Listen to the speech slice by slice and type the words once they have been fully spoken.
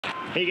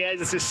Hey guys,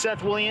 this is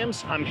Seth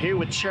Williams. I'm here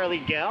with Charlie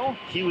Gow.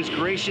 He was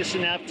gracious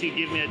enough to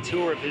give me a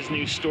tour of his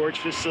new storage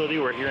facility.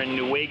 We're here in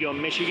Newaygo,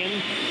 Michigan,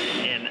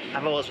 and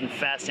I've always been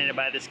fascinated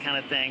by this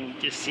kind of thing,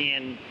 just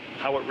seeing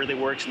how it really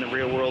works in the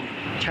real world.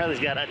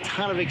 Charlie's got a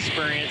ton of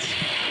experience,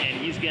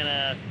 and he's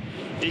gonna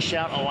dish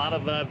out a lot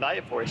of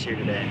value for us here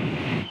today.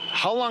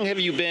 How long have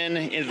you been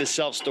into the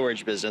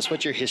self-storage business?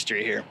 What's your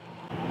history here?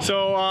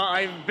 So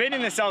I've been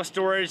in the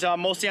self-storage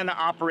mostly on the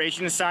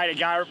operations side. I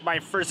got my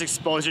first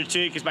exposure to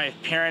it because my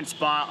parents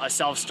bought a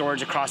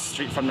self-storage across the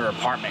street from their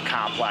apartment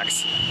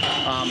complex.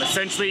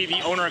 Essentially,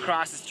 the owner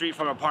across the street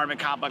from an apartment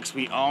complex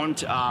we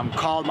owned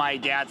called my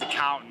dad's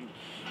accountant,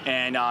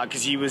 and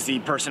because he was the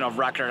person of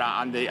record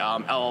on the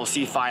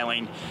LLC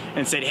filing,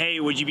 and said, hey,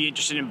 would you be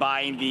interested in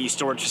buying the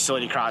storage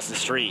facility across the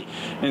street?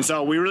 And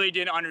so we really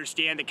didn't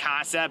understand the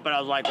concept, but I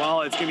was like,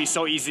 well, it's gonna be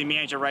so easy to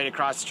manage it right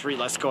across the street.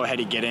 Let's go ahead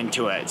and get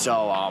into it.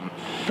 So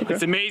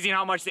It's amazing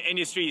how much the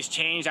industry has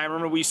changed. I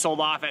remember we sold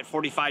off at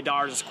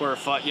 $45 a square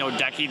foot,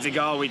 decades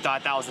ago. We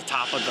thought that was the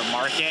top of the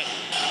market.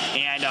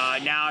 And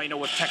now,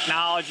 with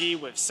technology,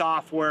 with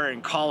software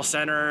and call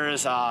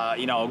centers,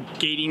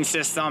 gating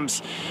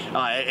systems,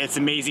 it's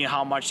amazing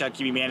how much that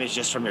can be managed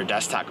just from your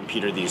desktop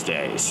computer these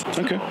days.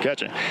 Okay,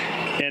 gotcha.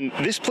 And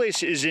this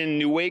place is in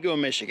Newaygo,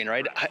 Michigan,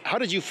 right? How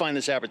did you find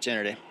this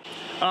opportunity?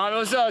 It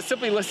was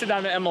simply listed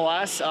on the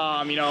MLS.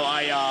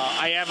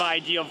 I have an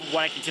idea of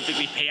what I can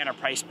typically pay on a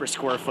price per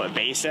square foot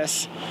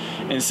basis.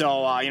 And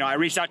so, I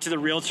reached out to the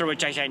realtor,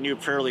 which I knew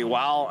fairly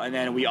well, and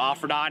then we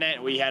offered on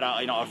it. We had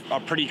a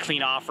pretty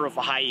clean offer of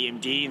a high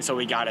EMD, and so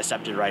we got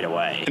accepted right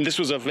away. And this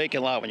was a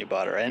vacant lot when you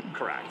bought it, right?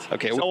 Correct.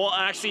 Okay. So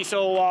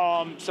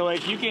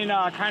if you can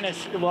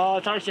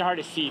it's actually hard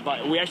to see,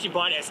 but we actually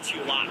bought it as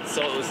two lots.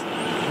 So it was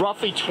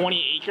roughly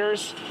 20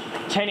 acres,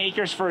 10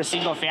 acres for a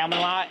single family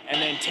lot,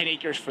 and then 10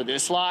 acres for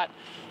this lot.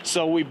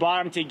 So we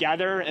bought them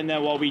together, and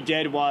then what we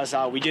did was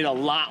we did a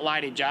lot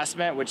line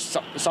adjustment, which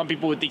some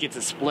people would think it's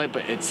a split,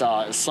 but it's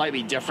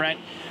slightly different.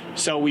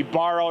 So we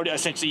borrowed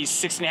essentially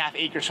 6.5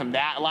 acres from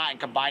that lot and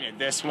combined it with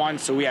this one.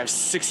 So we have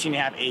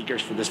 16.5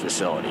 acres for this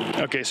facility.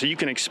 Okay, so you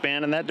can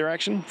expand in that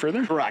direction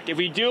further? Correct. If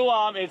we do,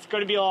 it's going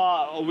to be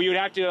we would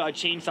have to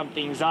change some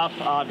things up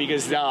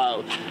because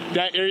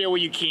that area where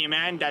you came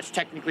in, that's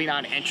technically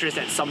not an interest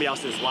at somebody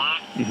else's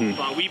lot.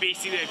 But we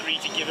basically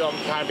agreed to give them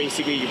kind of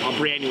basically a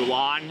brand new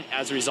lawn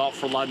as a result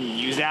for letting them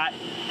use that.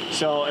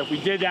 So if we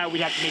did that,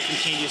 we'd have to make some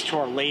changes to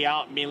our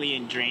layout, mainly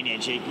in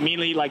drainage.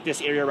 Mainly like this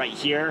area right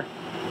here,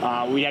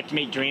 we have to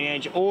make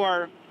drainage,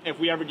 or if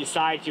we ever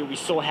decide to, we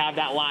still have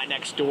that lot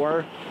next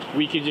door,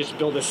 we could just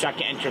build a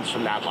second entrance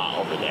from that lot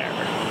over there.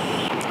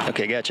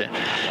 Okay, gotcha.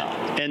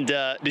 And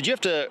did you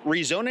have to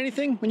rezone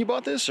anything when you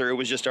bought this, or it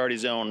was just already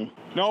zoned?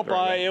 Nope,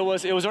 it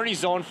was already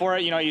zoned for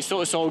it.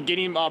 So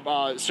getting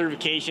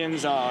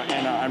certifications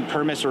and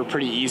permits were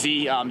pretty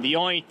easy. The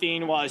only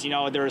thing was,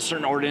 there were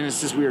certain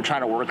ordinances we were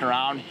trying to work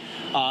around,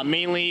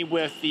 mainly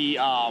with the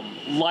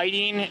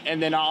lighting,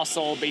 and then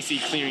also basically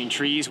clearing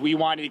trees. We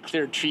wanted to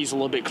clear trees a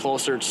little bit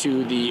closer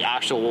to the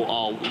actual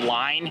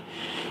line,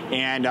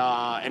 and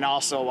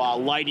also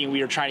lighting.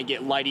 We were trying to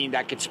get lighting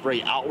that could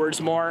spray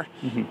outwards more,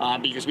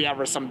 because we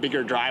have some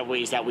bigger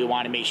driveways that we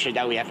want to make sure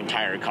that we have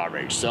entire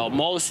coverage. So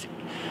most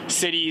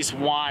cities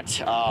want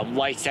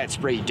lights that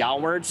spray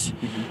downwards,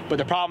 but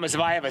the problem is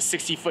if I have a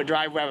 60-foot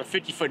driveway, I have a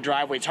 50-foot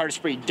driveway, it's hard to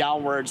spray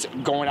downwards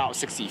going out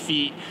 60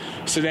 feet.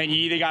 So then you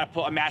either got to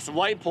put a massive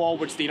light pole,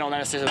 which they don't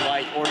necessarily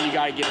like, or you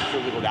got to get it for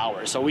legal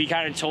hours. So we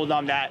kind of told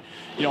them that,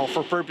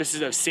 for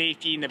purposes of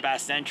safety and the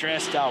best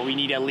interest, we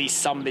need at least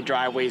some of the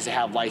driveways to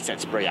have lights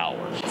that spray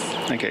outwards.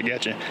 Okay,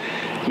 gotcha.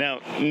 Now,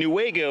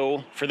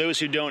 Newaygo, for those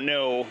who don't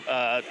know,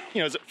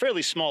 it's a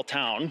fairly small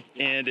town,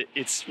 and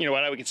it's,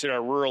 what I would consider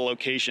a rural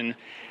location.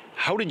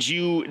 How did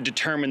you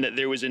determine that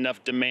there was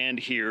enough demand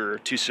here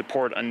to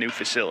support a new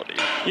facility?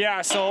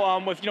 Yeah,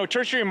 so with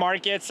tertiary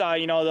markets,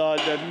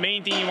 the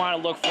main thing you want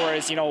to look for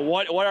is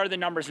what are the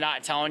numbers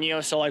not telling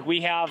you. So like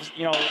we have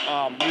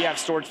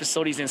storage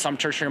facilities in some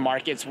tertiary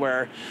markets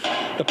where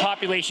the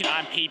population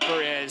on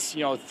paper is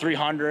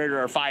 300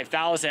 or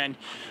 5,000.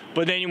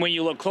 But then when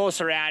you look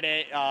closer at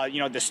it,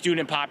 the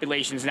student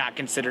population is not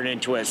considered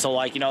into it. So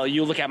like,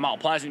 you look at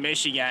Mount Pleasant,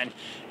 Michigan,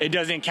 it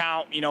doesn't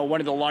count, one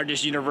of the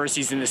largest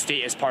universities in the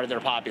state as part of their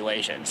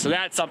population. So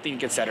that's something to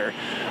consider.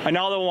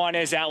 Another one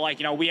is that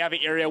we have an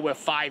area with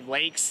 5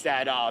 lakes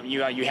that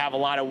you have a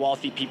lot of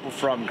wealthy people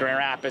from Grand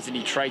Rapids and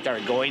Detroit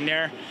that are going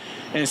there.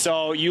 And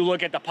so you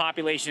look at the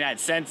population at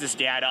census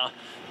data,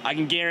 I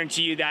can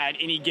guarantee you that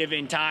at any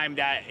given time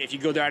that if you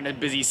go there on a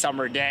busy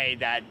summer day,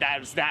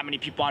 that's that many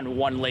people on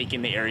one lake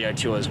in the area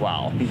too as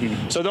well.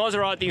 So those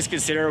are all things to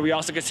consider. We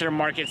also consider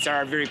markets that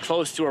are very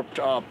close to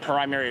a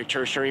primary or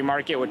tertiary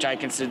market, which I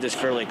consider this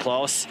fairly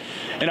close,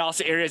 and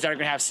also areas that are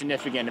going to have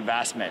significant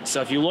investment.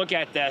 So if you look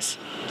at this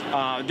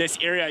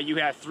area, you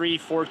have 3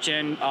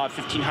 Fortune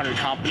 1500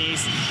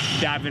 companies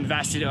that have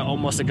invested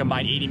almost a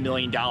combined $80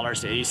 million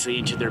basically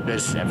into their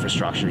business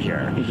infrastructure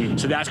here.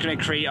 So that's going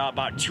to create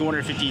about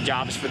 250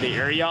 jobs for the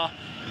area.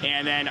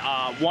 And then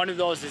one of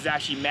those is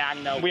actually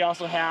Magna. We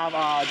also have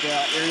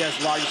the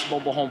area's largest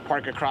mobile home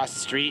park across the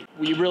street.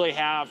 We really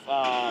have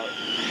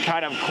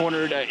kind of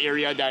cornered an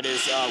area that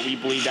is, we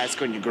believe that's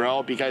going to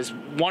grow, because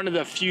one of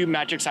the few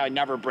metrics I would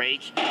never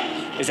break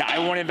is that I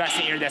won't invest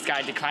in an area that's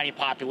got a declining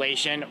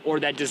population or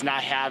that does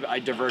not have a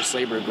diverse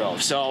labor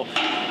growth. So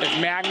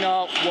if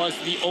Magna was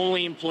the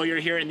only employer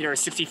here and there are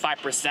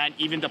 65%,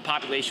 even the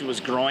population was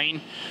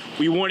growing,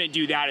 we wouldn't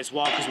do that as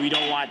well, because we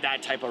don't want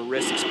that type of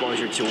risk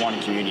exposure to one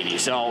community.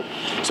 So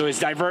it's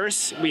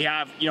diverse. We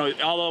have,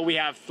 although we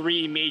have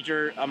 3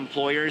 major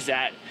employers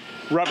that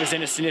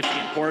represent a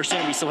significant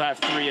portion, we still have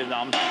 3 of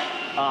them.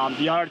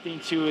 The other thing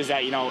too is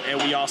that,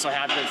 and we also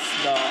have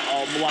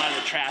a lot of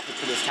the traffic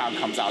for this town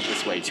comes out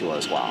this way too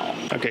as well.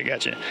 Okay,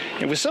 gotcha.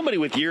 And with somebody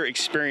with your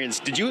experience,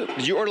 did you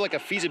order like a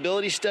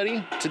feasibility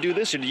study to do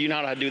this, or do you know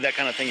how to do that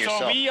kind of thing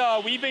yourself?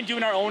 So we've been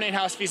doing our own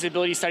in-house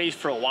feasibility studies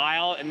for a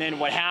while, and then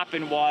what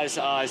happened was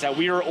is that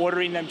we were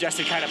ordering them just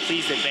to kind of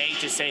please the bank,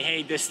 to say,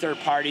 hey, this third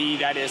party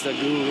that is a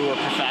guru or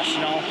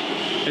professional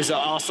is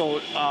also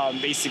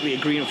basically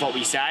agreeing with what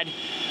we said.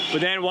 But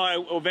then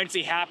what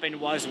eventually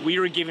happened was we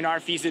were giving our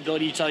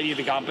feasibility study to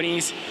the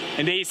companies,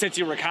 and they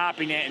essentially were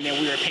copying it, and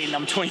then we were paying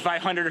them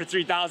 $2,500 or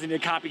 $3,000 to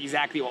copy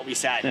exactly what we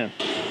said. Yeah.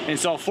 And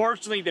so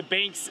fortunately, the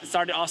banks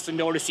started also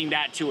noticing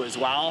that too as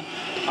well.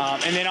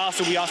 And then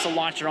we also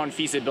launched our own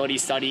feasibility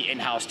study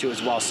in-house too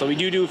as well. So we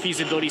do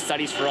feasibility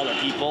studies for other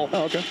people.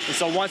 Oh, okay. And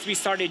so once we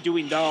started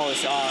doing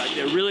those,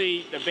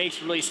 the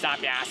banks really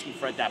stopped asking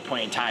for it at that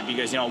point in time,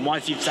 because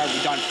once we've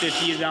done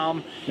 50 of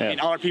them, yeah, and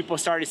other people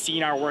started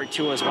seeing our work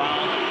too as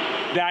well.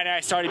 Then I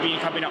started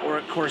becoming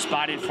a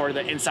correspondent for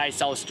the inside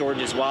cell storage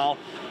as well.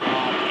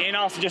 And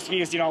also just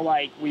because,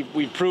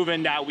 we've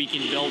proven that we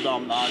can build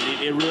them.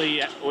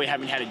 We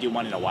haven't had to do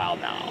one in a while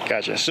now.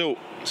 Gotcha.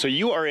 So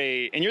you are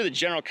and you're the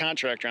general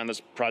contractor on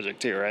this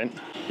project too, right?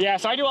 Yeah,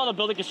 so I do all the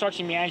building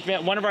construction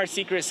management. One of our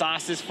secret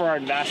sauces for our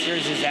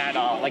investors is that,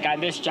 like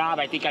on this job,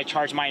 I think I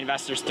charge my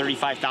investors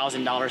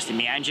 $35,000 to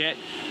manage it,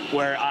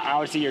 where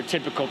obviously your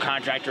typical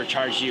contractor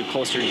charges you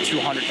closer to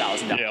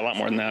 $200,000. Yeah, a lot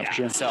more than that, for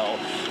sure. So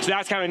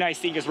that's kind of a nice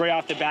thing, because right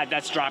off the bat,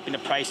 that's dropping the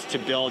price to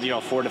build,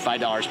 $4 to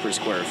 $5 per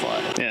square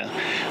foot.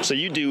 Yeah. So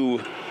you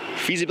do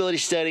feasibility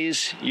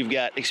studies, you've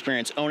got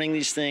experience owning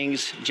these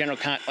things,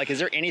 is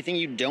there anything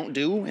you don't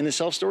do in the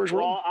self-storage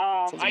world?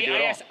 Well, I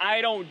guess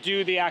I don't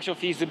do the actual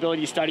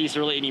feasibility studies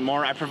really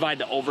anymore. I provide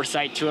the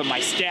oversight to it. My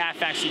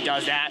staff actually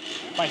does that.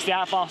 My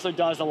staff also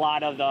does a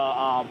lot of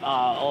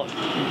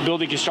the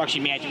building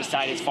construction management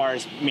side as far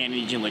as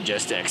managing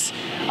logistics.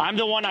 I'm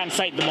the one on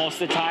site the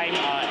most of the time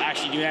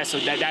actually doing that, so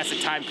that's the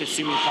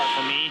time-consuming part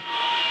for me.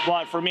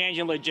 But for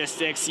managing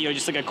logistics,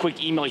 just like a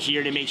quick email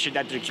here to make sure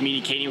that they're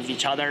communicating with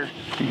each other.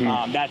 Mm-hmm.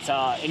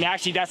 And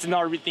actually that's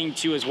another thing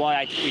too as well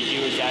I think we do,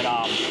 is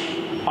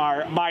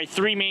that my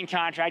 3 main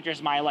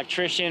contractors, my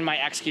electrician, my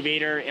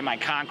excavator, and my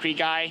concrete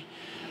guy,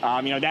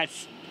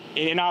 that's,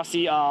 and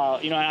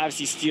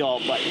obviously steel,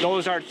 but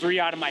those are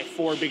 3 out of my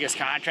 4 biggest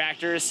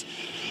contractors.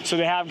 So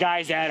they have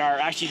guys that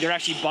they're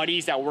actually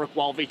buddies that work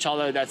well with each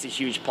other. That's a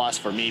huge plus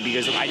for me,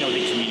 because I know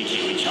they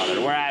communicate with each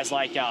other. Whereas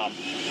for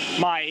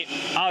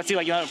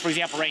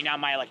example, right now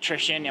my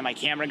electrician and my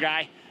camera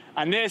guy,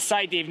 on this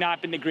site, they've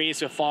not been the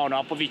greatest with following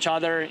up with each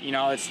other.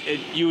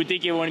 You would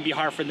think it wouldn't be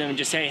hard for them to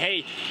just say,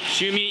 hey,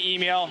 shoot me an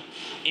email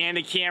and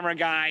the camera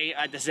guy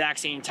at the exact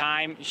same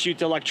time, shoot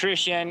the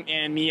electrician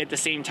and me at the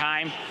same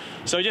time.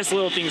 So just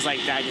little things like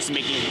that, just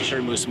making sure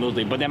it moves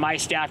smoothly. But then my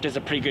staff does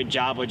a pretty good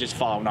job of just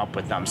following up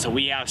with them. So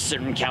we have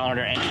certain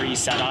calendar entries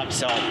set up.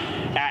 So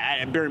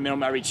at a bare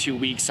minimum, every 2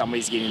 weeks,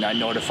 somebody's getting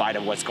notified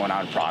of what's going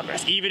on in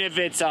progress. Even if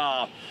it's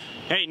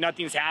hey,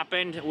 nothing's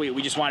happened,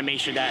 we just want to make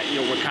sure that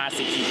we're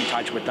constantly keeping in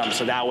touch with them,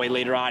 so that way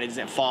later on it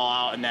doesn't fall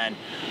out and then,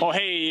 oh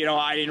hey,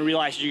 I didn't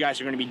realize you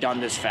guys are going to be done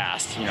this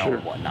fast, sure, or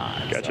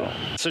whatnot. Gotcha.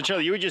 So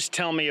Charlie, you would just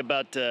tell me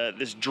about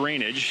this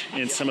drainage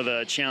and some of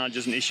the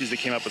challenges and issues that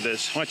came up with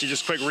this. Why don't you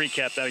just quick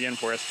recap that again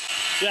for us?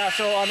 Yeah,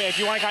 so if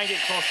you want to kind of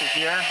get closer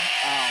here,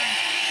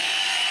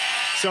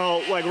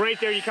 so like right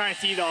there, you kind of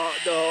see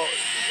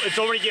it's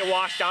already get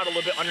washed out a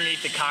little bit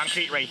underneath the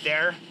concrete right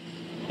there.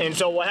 And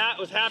so what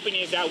was happening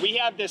is that we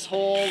have this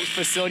whole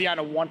facility on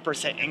a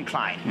 1%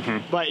 incline.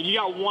 Mm-hmm. But if you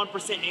got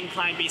 1%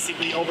 incline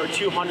basically over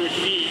 200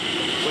 feet,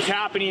 what's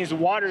happening is the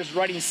water is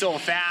running so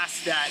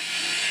fast that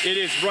it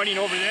is running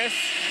over this,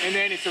 and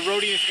then it's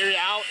eroding this area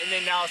out, and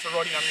then now it's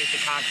eroding underneath the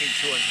concrete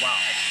too as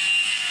well.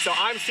 So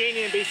I'm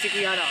standing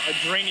basically on a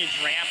drainage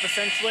ramp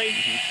essentially.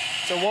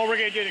 Mm-hmm. So what we're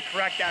gonna do to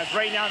correct that is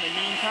right now in the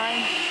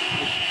meantime,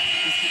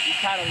 you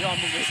kind of don't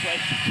move this way.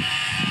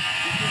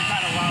 It's getting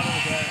kind of loud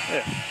over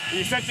there. Yeah. We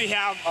essentially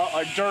have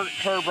a dirt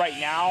curb right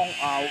now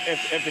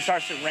if it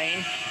starts to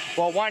rain.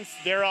 Well, once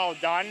they're all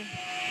done,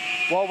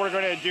 what we're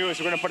going to do is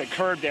we're going to put a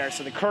curb there.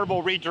 So the curb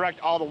will redirect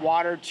all the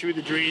water to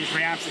the drainage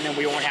ramps, and then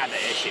we won't have the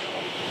issue.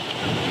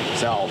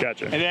 So,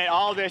 gotcha. And then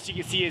all this, you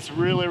can see it's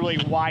really, really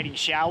wide and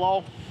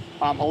shallow.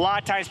 A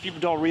lot of times people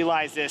don't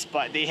realize this,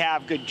 but they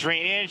have good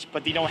drainage,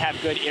 but they don't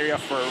have good area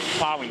for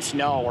plowing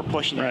snow or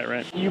pushing it.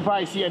 Right. You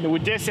probably see in the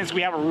distance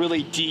we have a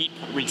really deep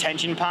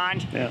retention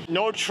pond. Yeah.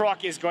 No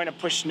truck is going to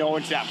push snow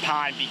into that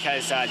pond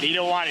because they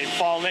don't want it to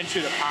fall into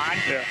the pond.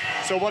 Yeah.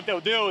 So what they'll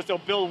do is they'll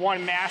build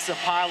one massive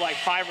pile like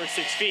 5 or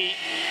 6 feet,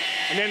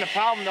 and then the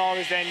problem though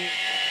is then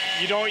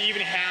you don't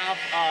even have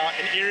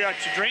an area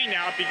to drain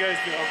out because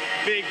the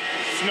big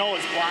snow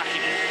is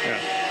blocking it.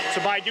 Yeah.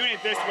 So by doing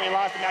it this way, it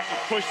allows them to actually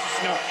push the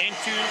snow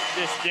into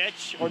this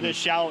ditch or this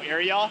shallow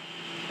area.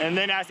 And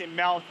then as it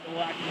melts, it will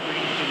actually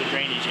drain into the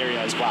drainage area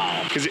as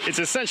well. Because it's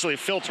essentially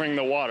filtering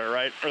the water,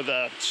 right? Or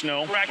the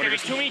snow. Correct.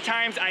 There's too many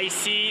times I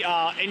see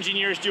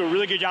engineers do a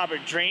really good job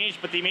of drainage,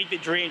 but they make the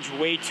drainage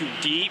way too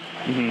deep.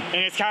 And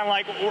it's kind of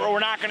like, we're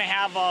not going to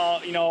have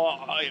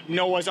a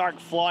Noah's Ark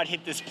flood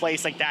hit this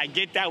place like that. I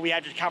get that we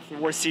have to account for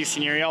the worst case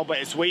scenario, but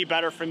it's way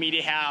better for me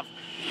to have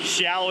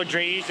shallow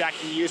drainage that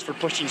can be used for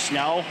pushing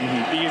snow,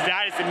 because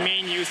that is the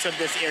main use of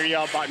this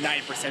area about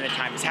 90% of the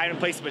time. It's having a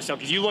place to put snow.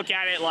 Because you look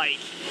at it like,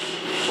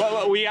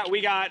 well,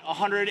 we got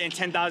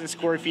 110,000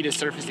 square feet of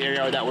surface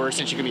area that we're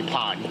essentially going to be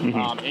plowing.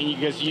 And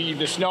because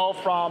the snow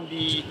from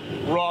the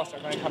roofs are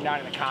going to come down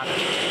in the common.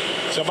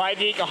 So if I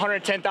take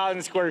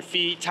 110,000 square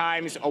feet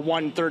times a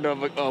 1/3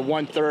 of a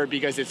 1/3,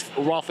 because it's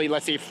roughly,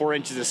 let's say, 4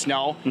 inches of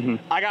snow,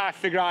 I got to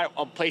figure out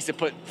a place to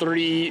put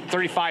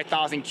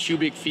 35,000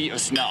 cubic feet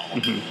of snow.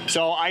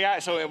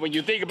 So when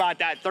you think about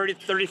that,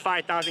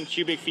 35,000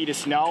 cubic feet of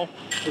snow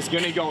is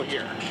going to go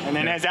here. And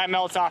then as that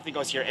melts off, it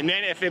goes here. And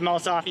then if it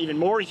melts off even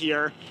more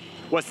here,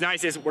 what's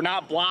nice is we're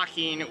not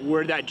blocking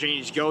where that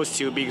drainage goes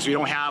to because we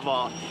don't have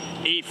a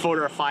 8-foot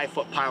or a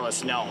 5-foot pile of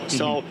snow.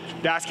 So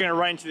that's going to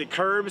run into the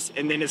curbs,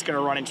 and then it's going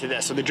to run into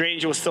this. So the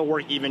drainage will still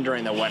work even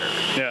during the winter.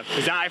 Yeah.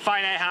 Because I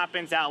find that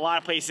happens at a lot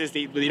of places.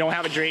 They don't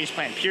have a drainage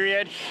plan,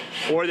 period,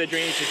 or the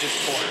drainage is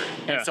just poor.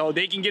 Yeah. And so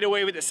they can get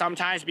away with it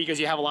sometimes because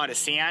you have a lot of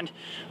sand,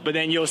 but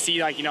then you'll see,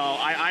 like,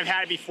 I've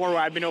had it before where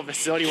I've been to a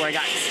facility where I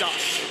got stuck.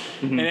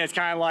 And it's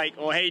kind of like,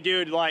 well, hey,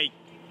 dude, like,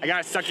 I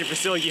got stuck in your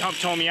facility, you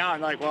told me out,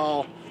 and like,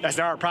 well, that's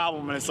not our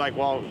problem. And it's like,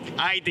 well,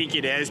 I think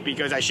it is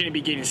because I shouldn't be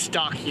getting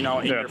stuck, in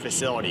your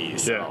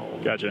facilities. So,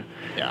 yeah, gotcha.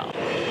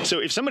 Yeah. So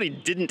if somebody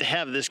didn't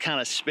have this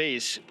kind of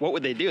space, what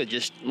would they do?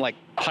 Just like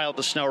pile up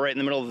the snow right in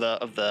the middle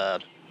of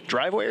the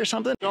driveway or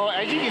something? So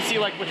as you can see,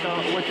 like with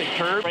the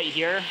curb right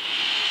here,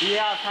 we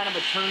have kind of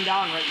a turn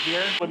down right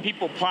here. When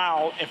people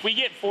plow, if we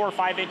get 4 or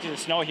 5 inches of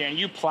snow here and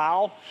you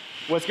plow,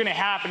 what's going to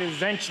happen is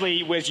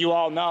eventually, as you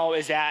all know,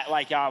 is that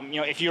like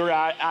if you're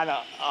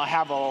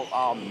have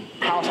a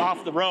house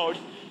off the road,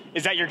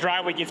 is that your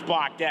driveway gets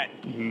blocked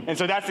in. And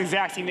so that's the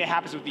exact thing that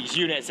happens with these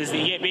units, is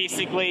they get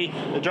basically,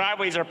 the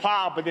driveways are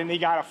plowed, but then they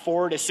got a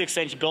 4 to 6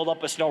 inch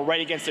buildup of snow right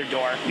against their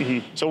door.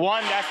 So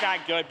one, that's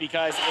not good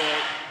because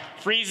it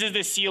freezes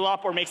the seal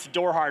up or makes the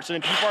door hard. So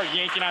then people are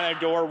yanking on their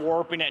door,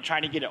 warping it,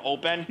 trying to get it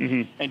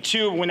open. And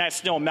two, when that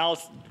snow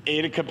melts,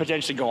 it could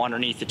potentially go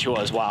underneath the tool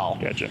as well.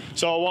 Gotcha.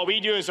 So what we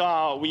do is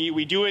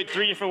we do it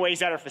 3 different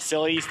ways at our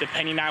facilities,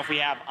 depending on if we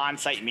have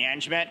on-site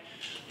management.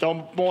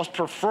 The most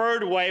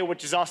preferred way,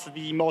 which is also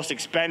the most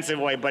expensive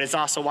way, but it's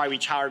also why we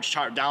charge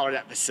 $1 at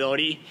that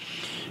facility,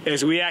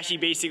 is we actually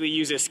basically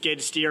use a skid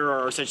steer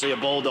or essentially a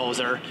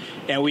bulldozer,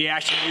 and we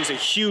actually use a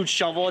huge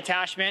shovel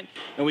attachment,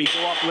 and we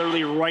go up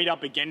literally right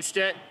up against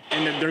it,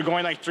 and they're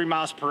going like 3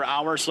 miles per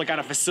hour. So like on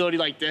a facility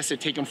like this,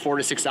 it'd take them 4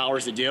 to 6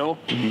 hours to do.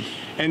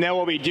 And then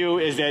what we do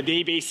is that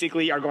they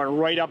basically are going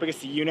right up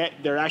against the unit.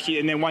 They're actually,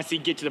 and then once they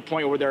get to the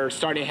point where they're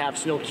starting to have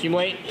snow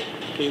accumulate,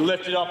 they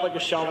lift it up like a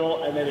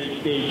shovel, and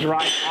then they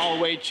drive all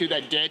the way to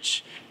that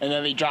ditch, and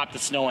then they drop the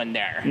snow in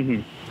there.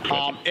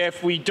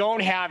 If we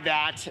don't have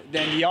that,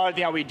 then the other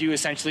thing that we do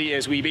essentially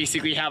is we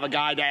basically have a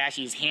guy that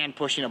actually is hand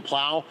pushing a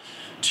plow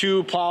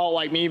to plow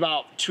like maybe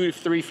about 2 to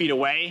 3 feet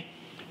away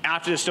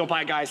after the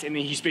snowplow guys, and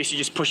then he's basically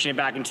just pushing it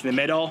back into the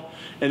middle.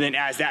 And then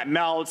as that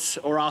melts,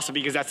 or also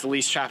because that's the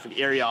least traffic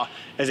area,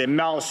 as it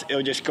melts,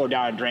 it'll just go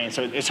down and drain.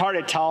 So it's hard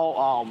to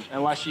tell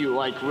unless you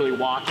like really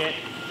walk it.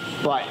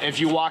 But if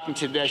you walk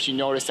into this, you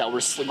notice that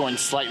we're going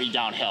slightly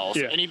downhill.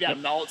 So any of that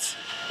melts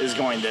is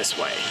going this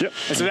way.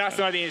 And so that's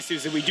another thing is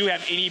if we do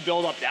have any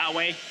buildup that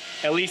way,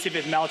 at least if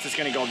it melts, it's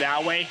going to go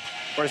that way.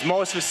 Whereas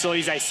most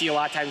facilities I see a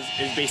lot of times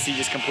is basically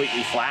just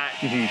completely flat.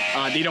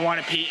 They don't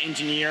want to pay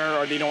engineer,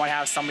 or they don't want to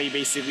have somebody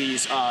basically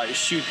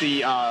shoot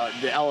the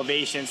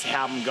elevations to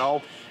have them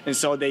go. And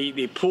so they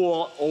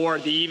pool, or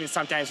they even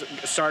sometimes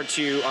start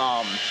to,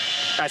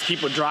 as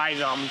people drive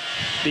them,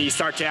 they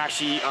start to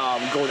actually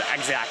go the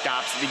exact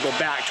opposite. They go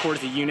back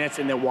towards the units,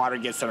 and the water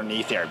gets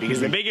underneath there.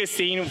 Because the biggest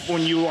thing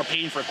when you are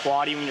paying for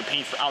quality, when you're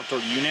paying for outdoor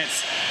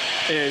units,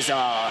 is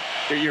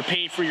you're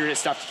paying for your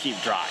stuff to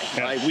keep dry.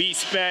 Like we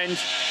spend,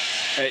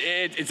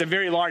 it's a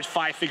very large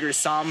 5-figure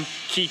sum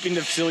keeping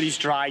the facilities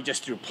dry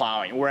just through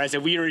plowing. Whereas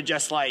if we were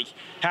just like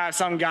have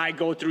some guy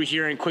go through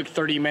here in quick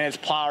 30 minutes,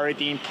 plow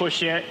everything,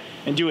 push it,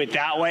 and do it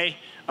that way,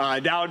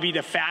 that would be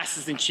the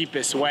fastest and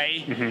cheapest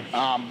way.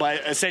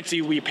 But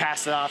essentially we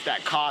pass it off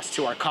that cost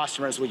to our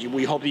customers, which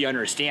we hope they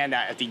understand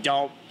that. If they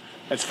don't,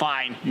 that's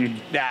fine.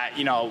 That,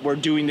 you know, we're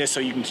doing this so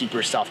you can keep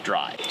your stuff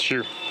dry.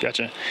 Sure,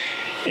 gotcha.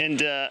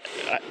 And I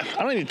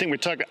don't even think we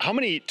talked about, how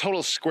many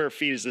total square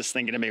feet is this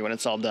thing gonna be when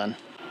it's all done?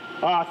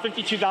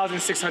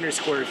 52,600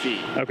 square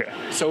feet. Okay.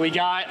 So we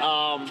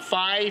got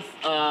 5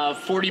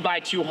 40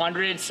 by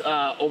 200s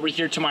over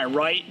here to my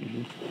right.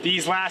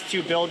 These last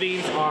 2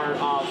 buildings are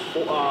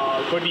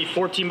going to be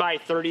 14 by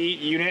 30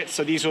 units.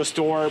 So these will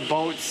store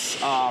boats,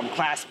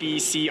 Class B,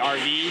 C,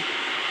 RV.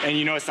 And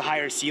you notice the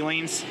higher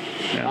ceilings.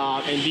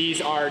 Yeah. And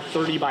these are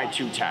 30 by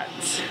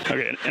 210s.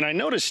 Okay, and I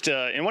noticed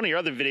in one of your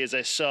other videos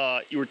I saw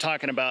you were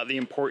talking about the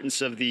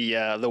importance of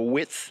the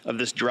width of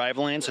this drive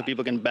lane so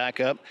people can back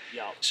up.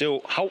 Yep.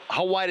 So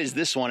how wide is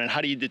this one, and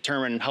how do you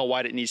determine how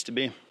wide it needs to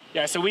be?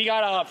 Yeah, so we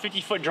got a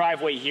 50-foot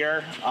driveway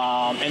here,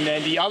 and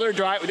then the other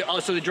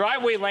so the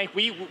driveway length,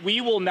 we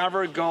will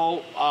never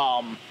go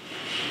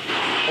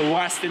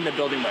less than the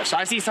building width. So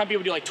I see some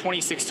people do like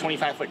 26,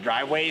 25-foot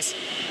driveways.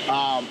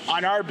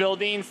 On our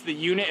buildings,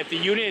 if the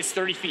unit is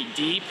 30 feet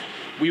deep,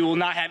 we will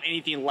not have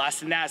anything less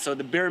than that. So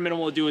the bare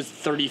minimum we'll do is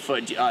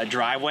 30-foot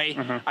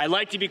driveway. I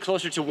like to be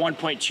closer to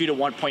 1.2 to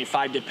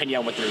 1.5 depending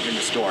on what they're going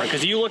to store.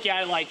 Because you look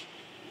at it like,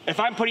 if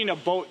I'm putting a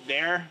boat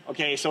there,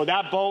 okay, so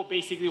that boat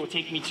basically will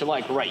take me to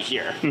like right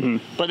here.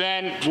 But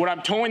then when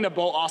I'm towing the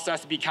boat also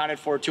has to be counted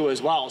for too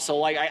as well. So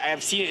like I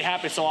have seen it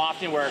happen so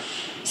often where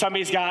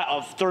somebody's got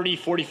a 30,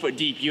 40 foot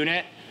deep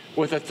unit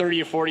with a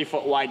 30 or 40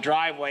 foot wide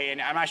driveway,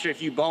 and I'm not sure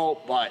if you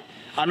boat, but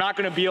I'm not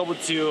gonna be able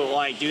to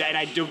like do that. And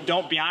I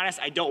don't be honest,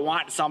 I don't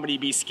want somebody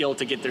to be skilled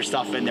to get their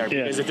stuff in there,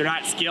 because if they're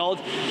not skilled,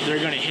 they're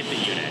gonna hit the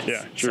units.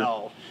 Yeah,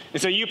 true.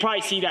 So you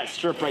probably see that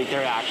strip right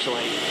there,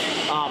 actually.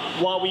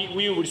 Well,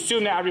 we would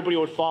assume that everybody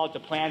would follow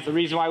the plans. The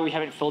reason why we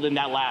haven't filled in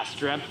that last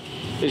strip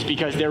is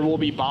because there will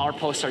be bollard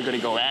posts that are going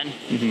to go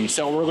in.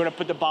 So we're going to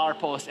put the bollard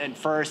posts in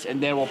first,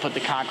 and then we'll put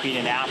the concrete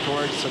in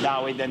afterwards. So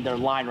that way, then they're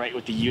lined right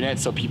with the unit,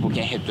 so people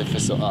can't hit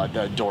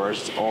the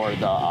doors or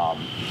the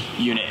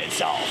unit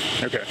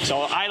itself. Okay.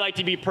 So I like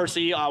to be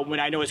personally, when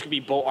I know it's going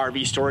to be boat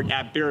RV stored,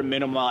 at bare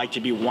minimum, I like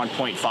to be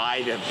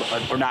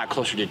 1.5 or not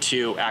closer to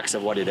 2x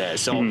of what it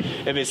is. So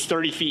if it's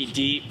 30 feet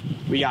deep,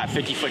 we got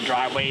 50-foot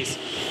driveways.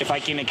 If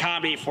I can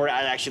accommodate for it,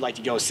 I'd actually like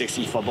to go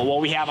 60 foot. But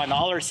what we have on the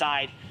other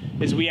side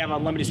is we have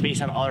unlimited space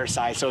on the other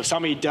side. So if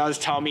somebody does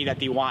tell me that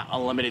they want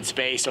unlimited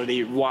space or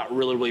they want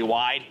really, really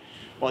wide,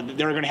 well,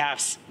 they're gonna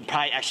have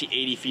probably actually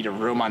 80 feet of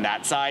room on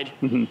that side.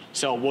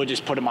 So we'll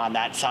just put them on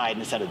that side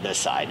instead of this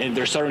side. And if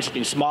they're starting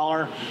something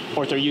smaller,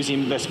 or if they're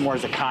using this more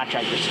as a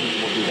contractor,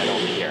 we'll do that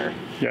over here.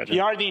 Gotcha.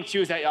 The other thing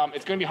too is that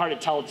it's gonna be hard to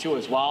tell too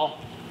as well,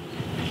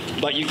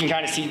 but you can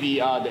kind of see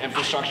the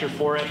infrastructure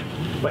for it.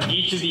 But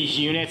each of these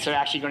units are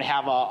actually going to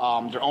have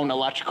their own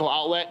electrical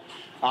outlet.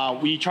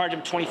 We charge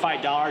them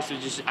 $25, so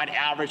just on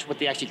average what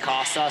they actually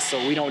cost us.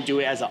 So we don't do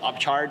it as an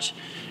upcharge.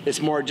 It's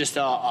more just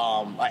a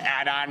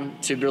add-on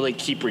to really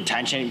keep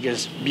retention,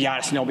 because to be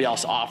honest, nobody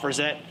else offers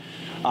it.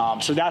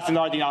 So that's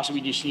another thing also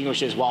we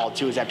distinguish as well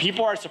too, is that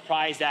people are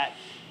surprised that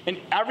in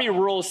every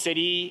rural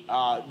city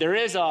there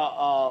is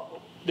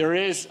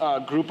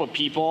a group of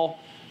people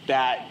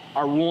that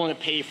are willing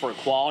to pay for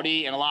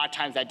quality, and a lot of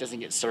times that doesn't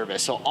get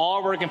serviced. So all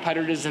of our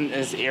competitors in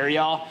this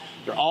area,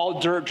 they're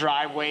all dirt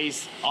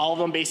driveways. All of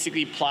them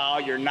basically plow.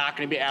 You're not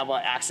going to be able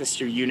to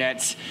access your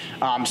units.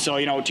 So,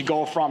 you know, to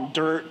go from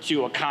dirt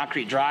to a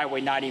concrete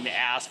driveway, not even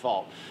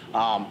asphalt,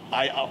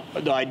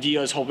 the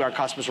idea is hoping our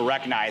customers will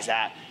recognize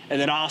that. And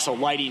then also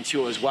lighting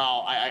too as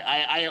well.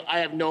 I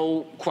have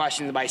no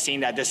questions by saying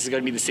that this is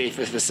going to be the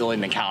safest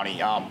facility in the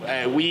county.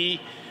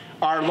 We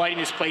are lighting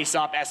this place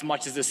up as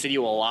much as the city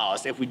will allow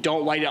us. If we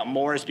don't light it up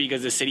more, it's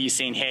because the city is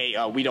saying, hey,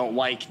 we don't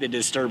like the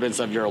disturbance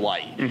of your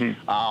light.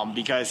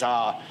 Because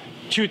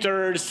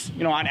 2/3,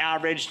 you know, on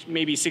average,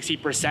 maybe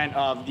 60%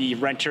 of the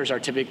renters are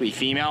typically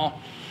female.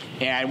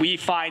 And we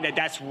find that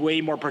that's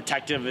way more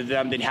protective of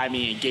them than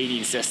having a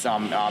gating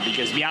system.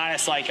 Because to be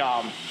honest, like,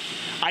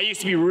 I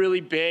used to be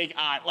really big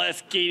on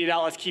let's gate it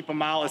out, let's keep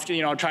them out, let's,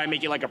 you know, try and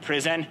make it like a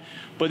prison.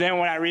 But then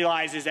what I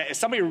realized is that if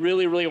somebody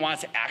really, really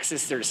wants to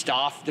access their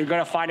stuff, they're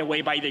gonna find a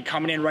way by either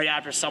coming in right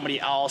after somebody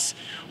else,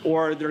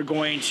 or they're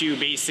going to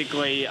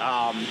basically,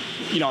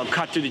 you know,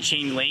 cut through the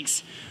chain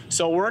links.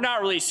 So we're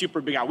not really super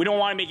big on. We don't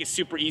want to make it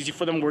super easy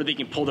for them where they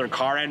can pull their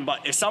car in.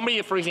 But if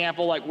somebody, for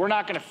example, like, we're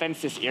not gonna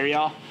fence this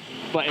area,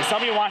 but if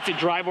somebody wants to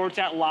drive over to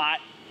that lot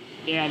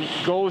and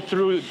go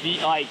through the,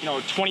 like, you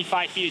know,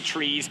 25 feet of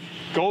trees,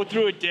 go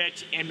through a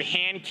ditch and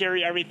hand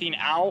carry everything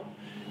out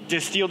to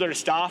steal their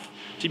stuff,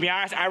 to be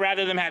honest, I'd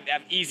rather them have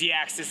easy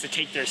access to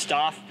take their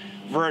stuff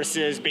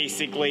versus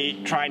basically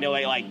trying to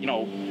like you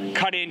know,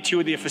 cut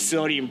into the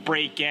facility and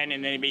break in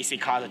and then basically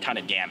cause a ton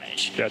of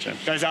damage. Gotcha.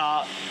 Because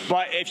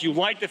but if you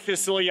light the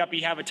facility up,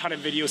 you have a ton of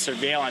video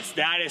surveillance,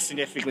 that is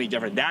significantly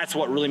different. That's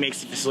what really makes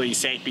the facility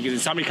safe, because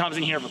if somebody comes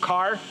in here with a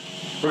car,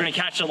 we're gonna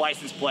catch the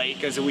license plate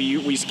because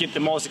we get the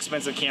most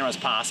expensive cameras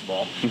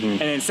possible. And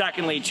then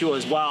secondly too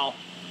as well,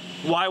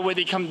 why would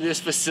they come to this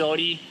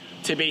facility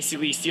to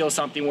basically steal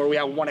something where we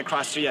have one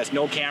across the street that's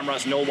no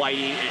cameras, no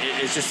lighting?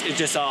 It's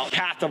just a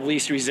path of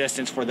least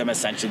resistance for them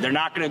essentially. They're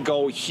not gonna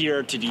go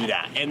here to do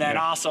that. And then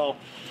also,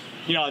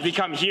 you know, if you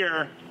come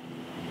here,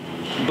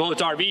 both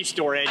RV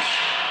storage,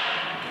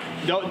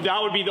 that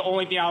would be the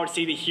only thing I would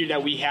say that here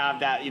that we have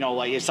that, you know,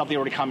 like if something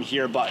were to come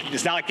here, but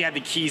it's not like they have the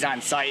keys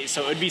on site.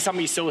 So it would be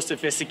something so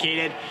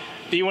sophisticated,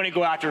 they wouldn't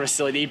go after a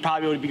facility. They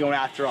probably would be going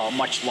after a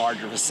much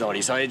larger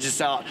facility. So it's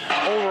just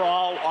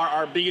overall,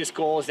 our biggest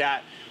goal is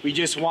that we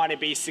just want to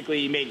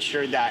basically make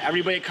sure that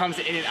everybody that comes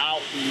in and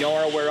out, we know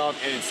are aware of,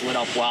 and it's lit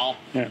up well.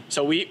 Yeah.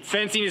 So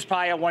fencing is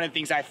probably one of the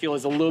things I feel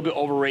is a little bit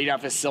overrated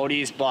on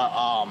facilities, but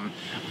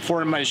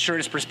from an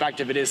insurance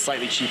perspective, it is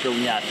slightly cheaper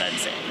when you have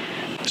fencing.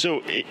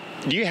 So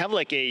do you have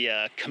like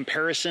a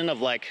comparison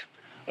of like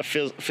a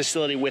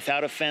facility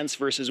without a fence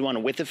versus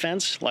one with a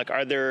fence? Like,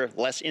 are there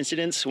less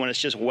incidents when it's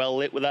just well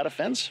lit without a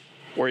fence?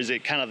 Or is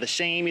it kind of the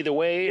same either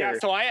way? Yeah, or?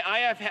 So I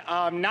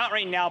have, not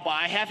right now, but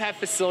I have had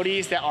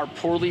facilities that are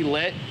poorly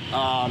lit.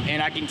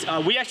 And I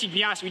can, we actually, to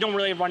be honest, we don't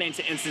really run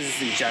into instances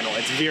in general.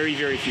 It's very,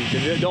 very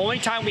few. The only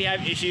time we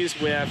have issues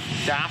with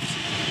theft,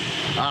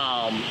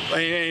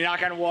 and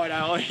knock on wood,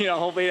 you know,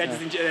 hopefully that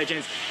doesn't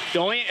change. The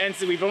only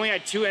instance, we've only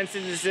had 2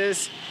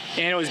 instances,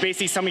 and it was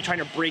basically somebody trying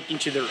to break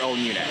into their own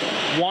unit.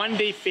 One,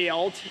 they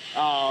failed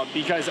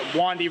because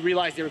one, they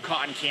realized they were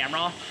caught on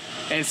camera.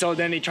 And so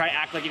then they try to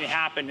act like it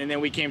happened, and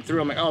then we came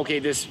through. I'm like, oh, okay,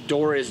 this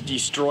door is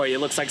destroyed. It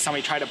looks like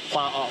somebody tried to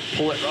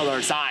pull it on the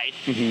other side.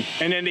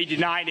 And then they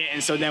denied it,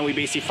 and so then we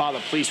basically filed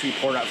a police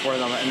report up for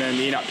them, and then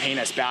they ended up paying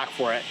us back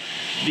for it.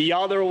 The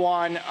other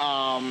one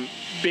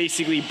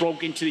basically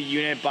broke into the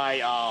unit by,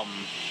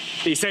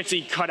 they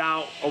essentially cut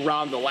out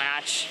around the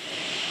latch.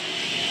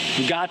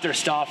 We got their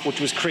stuff,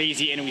 which was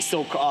crazy, and we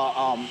still,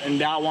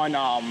 and that one,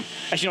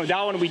 actually no,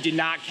 that one we did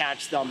not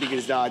catch them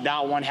because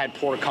that one had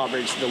poor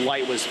coverage. The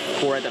light was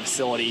poor at the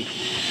facility,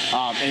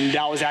 and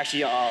that was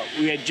actually,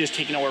 we had just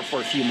taken over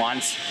for a few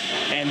months,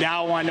 and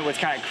that one was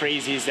kind of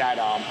crazy is that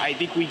I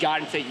think we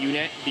got into that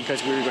unit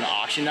because we were going to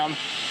auction them,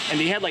 and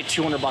they had like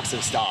 $200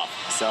 of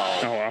stuff, so,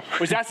 oh, wow.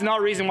 Which that's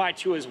another reason why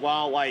too as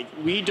well, like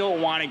we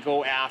don't want to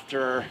go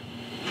after,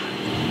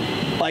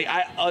 like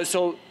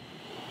so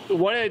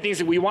one of the things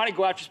that we want to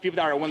go after is people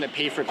that are willing to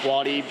pay for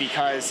quality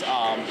because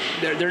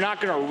they're not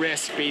going to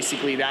risk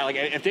basically that. Like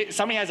if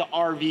somebody has an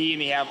RV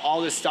and they have all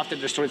this stuff that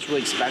they're storing that's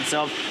really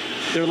expensive,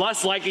 they're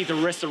less likely to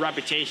risk the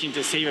reputation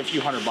to save a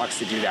few $100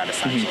 to do that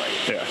essentially.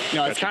 Yeah. You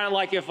know, it's kind of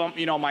like if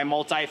you know, my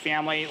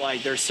multi-family,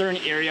 like there's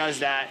certain areas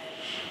that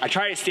I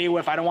try to stay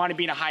with. I don't want to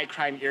be in a high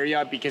crime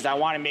area because I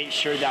want to make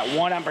sure that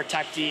one, I'm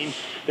protecting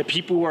the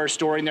people who are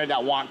storing there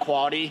that want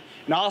quality,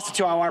 and also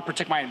too, I want to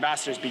protect my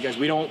investors because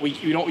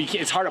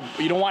it's hard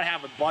to, you don't want to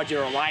have a budget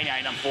or a line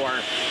item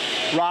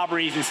for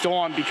robberies and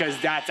stolen because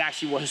that's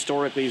actually what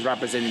historically is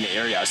represented in the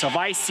area. So if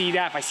I see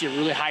that, if I see a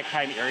really high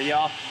crime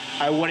area,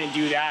 I wouldn't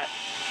do that.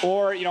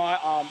 Or you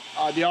know,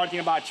 the other thing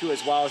about it too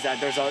as well is that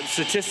there's a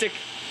statistic.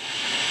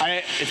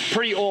 It's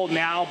pretty old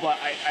now, but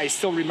I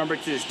still remember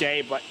it to this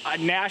day, but a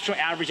national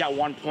average at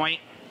one point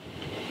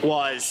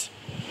was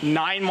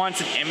 9 months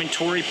of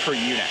inventory per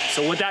unit.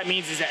 So what that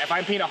means is that if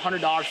I'm paying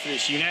 $100 for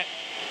this unit,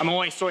 I'm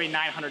only storing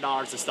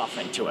 $900 of stuff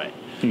into it.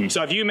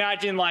 So if you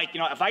imagine, like, you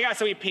know, if I got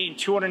somebody paying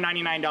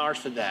 $299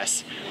 for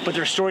this, but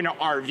they're storing an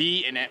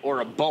RV in it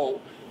or a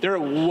boat, they're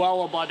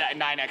well above that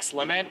 9X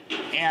limit.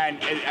 And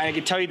I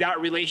can tell you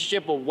that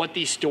relationship of what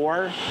they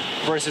store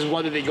versus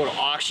whether they go to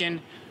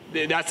auction,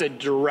 that's a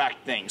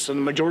direct thing. So the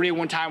majority of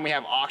one time we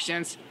have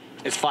auctions,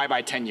 it's 5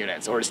 by 10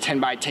 units or it's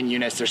 10 by 10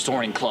 units, they're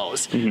storing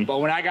clothes. But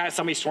when I got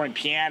somebody storing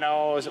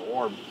pianos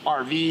or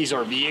RVs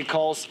or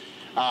vehicles,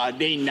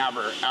 they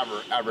never,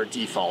 ever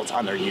default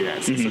on their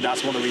units. So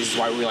that's one of the reasons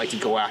why we like to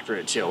go after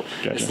it too.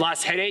 Gotcha. It's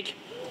less headache,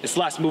 it's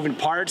less moving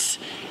parts,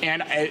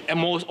 and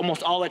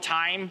almost all the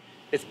time,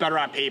 it's better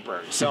on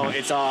paper. So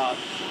it's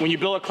when you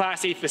build a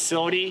Class A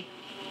facility,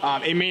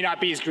 it may not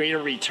be as great a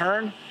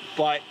return,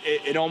 but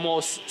it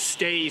almost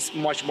stays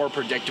much more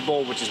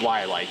predictable, which is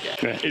why I like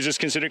it. Okay. Is this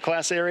considered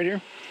Class A right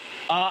here?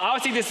 I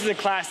would say this is a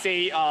Class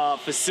A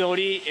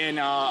facility in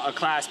a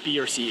Class B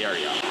or C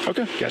area.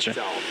 Okay, gotcha.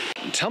 So,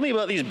 tell me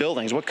about these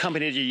buildings. What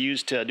company did you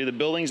use to do the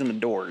buildings and the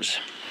doors?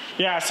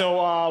 Yeah,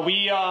 so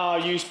we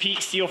use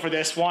Peak Steel for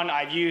this one.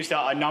 I've used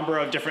a number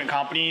of different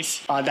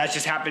companies. That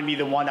just happened to be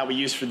the one that we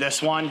used for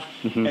this one.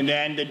 And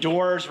then the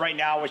doors right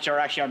now, which are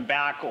actually on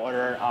back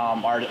order,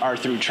 are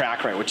through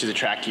TrackRite, which is a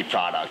TrackKey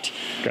product.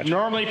 Gotcha.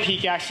 Normally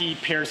Peak actually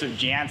pairs with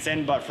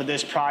Jansen, but for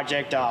this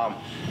project, at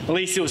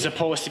least it was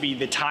supposed to be,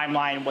 the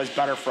timeline was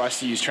better for us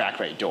to use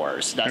TrackRite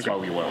doors. That's why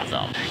we went with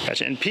them.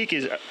 Gotcha. And Peak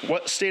is,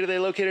 what state are they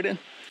located in?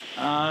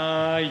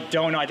 I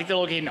don't know. I think they're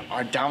located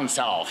down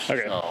south.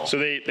 Okay. So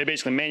they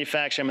basically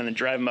manufacture them and then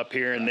drive them up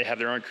here, and they have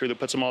their own crew that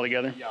puts them all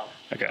together? Yeah.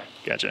 Okay,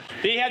 gotcha.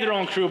 They had their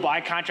own crew, but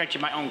I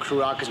contracted my own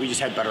crew out because we just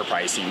had better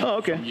pricing. Oh,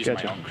 okay. Using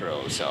my own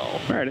crew, so.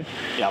 Alrighty.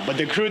 Yeah, but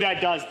the crew that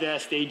does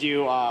this, they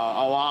do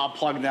I'll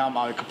plug them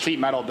complete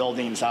metal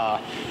buildings.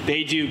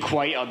 They do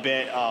quite a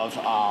bit of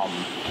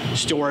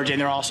storage, and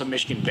they're also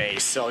Michigan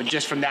based. So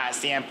just from that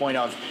standpoint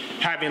of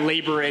having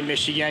labor in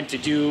Michigan to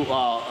do,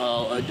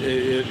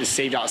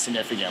 saved out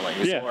significantly.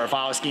 handling. Yeah. So, or if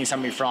I was getting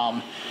somebody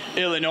from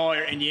Illinois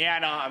or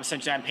Indiana, I'm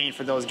paying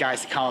for those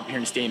guys to come up here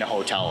and stay in a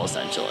hotel,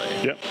 essentially.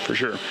 Yep, for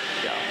sure.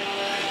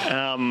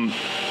 Yeah.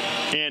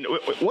 And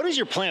what is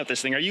your plan with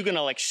this thing? Are you going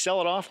to like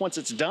sell it off once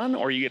it's done,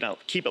 or are you going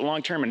to keep it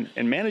long term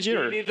and manage it?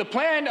 Or? The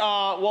plan,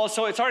 well,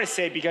 so it's hard to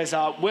say because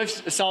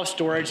with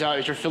self-storage,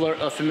 if you're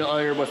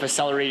familiar with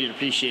accelerated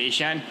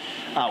depreciation,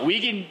 we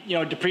can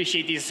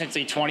depreciate these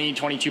essentially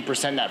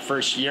 22% that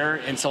first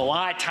year. And so a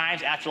lot of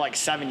times after like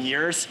 7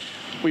 years,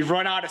 we've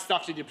run out of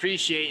stuff to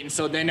depreciate, and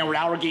so then now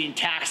we're getting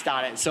taxed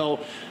on it. So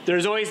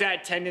there's always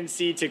that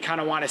tendency to kind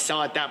of want to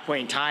sell at that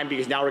point in time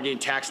because now we're getting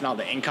taxed on all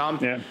the income.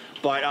 Yeah.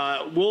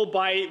 But we'll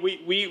buy.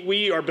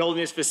 We are building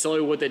this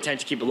facility with the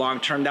intent to keep it long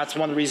term. That's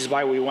one of the reasons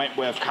why we went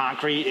with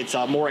concrete. It's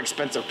a more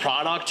expensive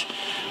product,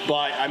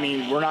 but I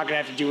mean, we're not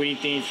going to have to do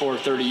anything for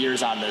 30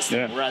 years on this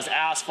thing. Whereas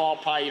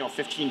asphalt, probably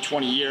 15,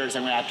 20 years,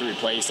 I'm going to have to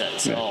replace it.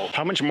 So,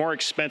 how much more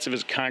expensive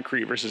is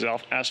concrete versus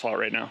asphalt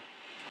right now?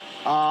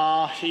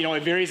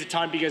 It varies a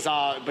ton because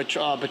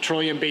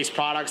petroleum-based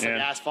products like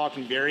asphalt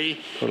can vary.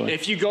 Totally.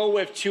 If you go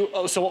with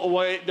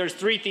there's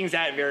three things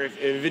that vary.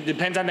 It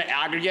depends on the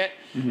aggregate.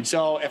 Mm-hmm.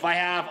 So if I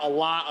have a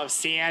lot of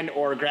sand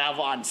or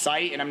gravel on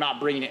site and I'm not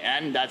bringing it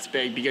in, that's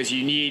big because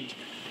you need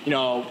 2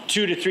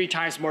 to 3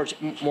 times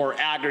more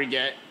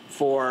aggregate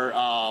for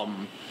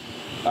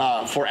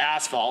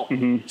asphalt.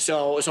 Mm-hmm.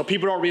 So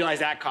people don't realize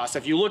that cost. So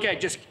if you look at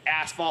just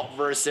asphalt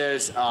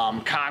versus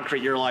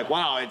concrete, you're like,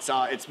 wow,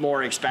 it's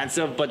more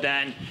expensive. But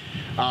then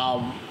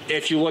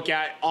if you look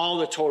at all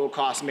the total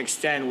costs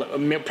mixed in,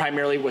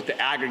 primarily with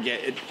the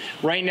aggregate,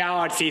 right now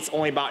I'd say it's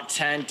only about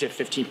 10 to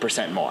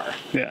 15% more.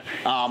 Yeah.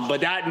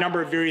 But that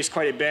number varies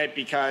quite a bit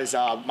because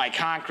my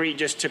concrete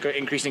just took an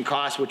increase in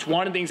cost, which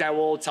one of the things I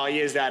will tell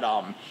you is that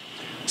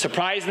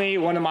surprisingly,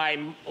 one of my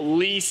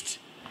least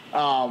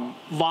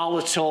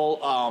volatile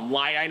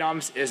line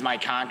items is my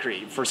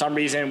concrete. For some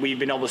reason, we've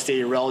been able to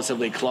stay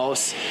relatively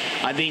close.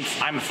 I think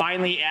I'm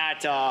finally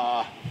at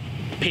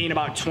paying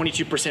about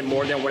 22%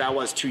 more than what I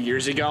was 2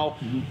 years ago.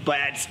 Mm-hmm. But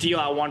at steel,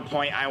 at one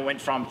point, I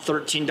went from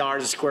 $13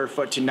 a square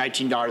foot to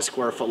 $19 a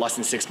square foot less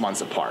than 6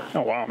 months apart.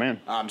 Oh, wow, man.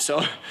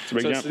 So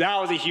that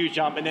was a huge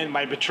jump. And then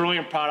my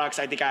petroleum products,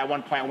 I think at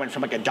one point I went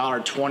from like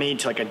 $1.20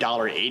 to like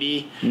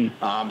 $1.80.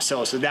 Mm.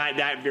 So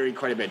that varied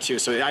quite a bit too.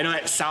 So I know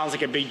it sounds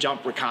like a big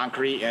jump for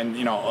concrete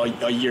in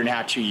a year and a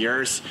half, 2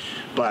 years,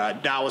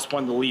 but that was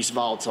one of the least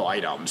volatile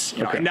items.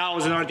 Okay. And that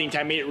was another thing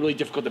that made it really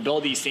difficult to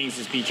build these things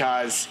is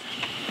because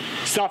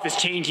stuff is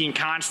changing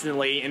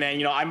constantly, and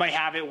then I might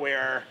have it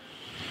where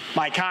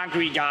my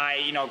concrete guy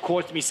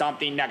quotes me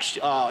something next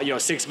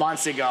 6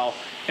 months ago,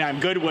 and I'm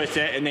good with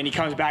it, and then he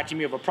comes back to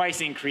me with a price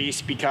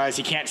increase because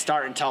he can't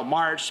start until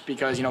March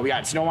because we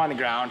got snow on the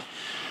ground,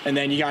 and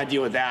then you got to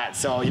deal with that.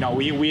 So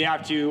we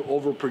have to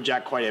over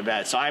project quite a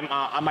bit. So I'm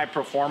on my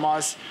pro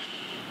formas.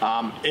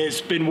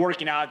 It's been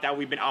working out that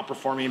we've been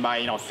outperforming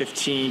by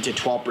 15 to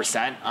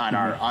 12% on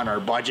our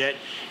budget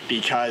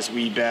because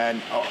we've been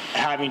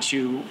having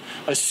to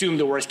assume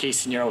the worst case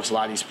scenario with a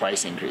lot of these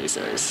price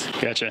increases.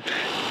 Gotcha.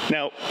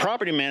 Now,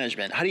 property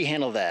management, how do you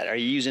handle that? Are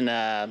you using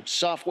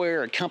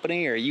software or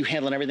company, or are you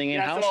handling everything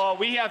in-house? So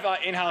we have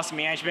in-house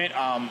management.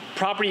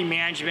 Property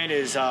management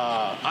is,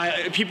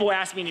 people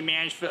ask me to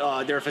manage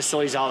their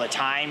facilities all the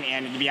time,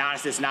 and to be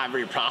honest, it's not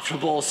very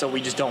profitable, so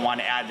we just don't want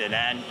to add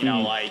that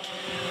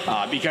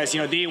in, because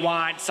they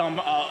want some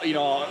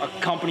a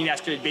company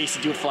that's going to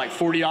basically do it for like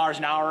 $40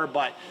 an hour,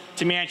 but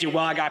to manage it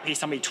well, I got to pay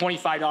somebody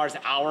 $25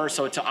 an hour.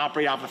 So to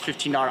operate off a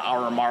 $15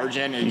 hour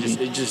margin, it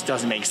just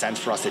doesn't make sense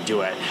for us to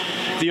do it.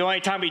 The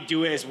only time we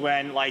do it is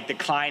when like the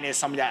client is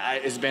somebody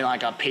that has been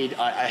like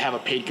I have a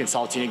paid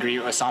consulting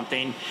agreement or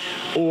something,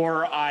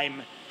 or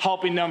I'm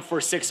helping them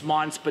for 6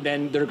 months, but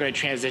then they're going to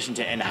transition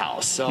to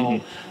in-house. So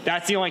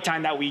that's the only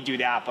time that we do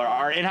that. But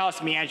our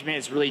in-house management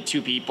is really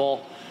 2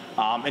 people.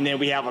 And then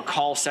we have a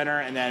call center,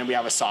 and then we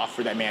have a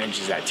software that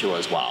manages that too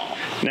as well.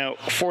 Now,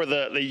 for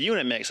the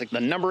unit mix, like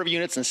the number of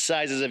units and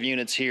sizes of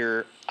units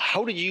here,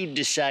 how did you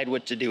decide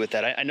what to do with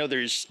that? I know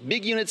there's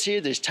big units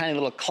here, there's tiny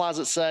little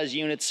closet-sized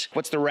units.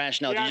 What's the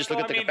rationale? Do you just look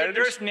at the competitors?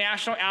 There's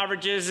national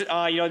averages,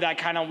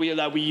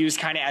 that we use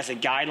kind of as a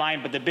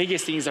guideline, but the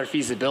biggest things are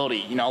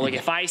feasibility. Like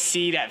if I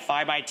see that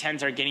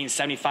 5x10s are getting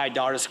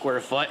 $75 a square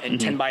foot and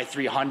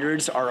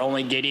 10x300s are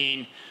only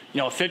getting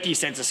 50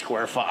 cents a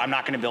square foot, I'm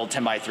not going to build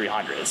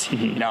 10x300s.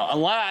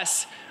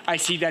 Unless I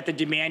see that the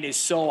demand is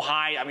so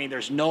high. I mean,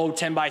 there's no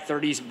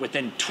 10x30s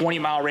within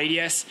 20-mile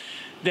radius.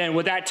 Then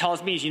what that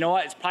tells me is,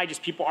 it's probably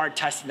just people aren't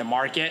testing the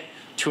market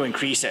to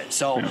increase it.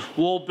 So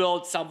we'll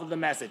build some of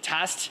them as a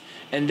test,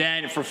 and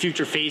then for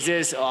future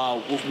phases,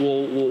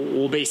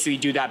 we'll basically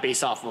do that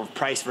based off of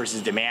price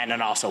versus demand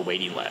and also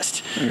waiting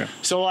list. Okay.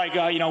 So like,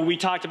 we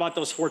talked about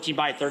those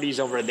 14x30s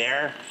over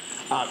there.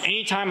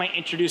 Anytime I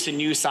introduce a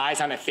new size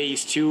on a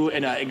phase 2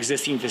 in an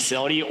existing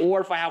facility,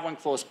 or if I have one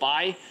close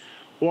by,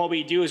 what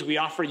we do is we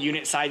offer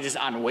unit sizes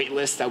on wait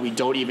lists that we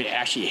don't even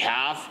actually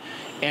have.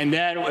 And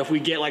then if we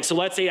get so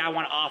let's say I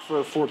want to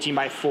offer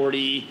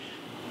 14x40,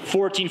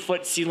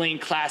 14-foot ceiling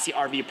classy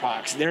RV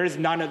products. There is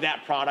none of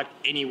that product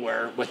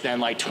anywhere within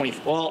 20.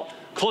 Well,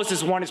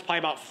 Closest one is probably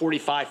about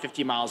 45,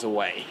 50 miles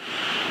away.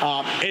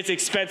 It's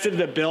expensive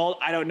to build.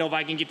 I don't know if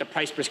I can get the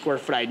price per square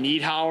foot I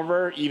need,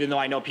 however, even though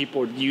I know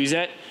people would use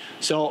it.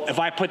 So if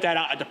I put that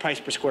out at the price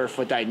per square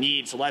foot that I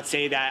need, so let's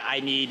say that I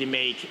need to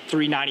make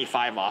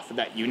 $395 off of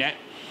that unit.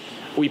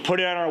 We put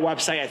it on our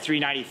website at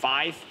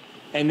 $395,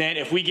 and then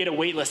if we get a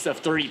wait list of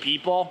 30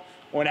 people,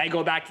 when I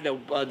go back to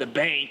the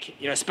bank,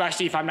 you know,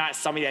 especially if I'm not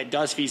somebody that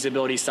does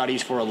feasibility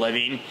studies for a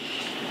living,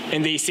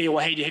 and they say,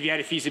 well, hey, have you had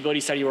a feasibility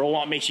study? Well,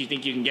 what makes you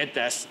think you can get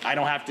this? I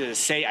don't have to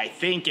say I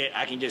think it.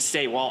 I can just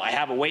say, well, I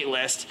have a wait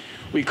list.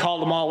 We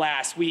called them all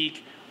last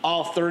week.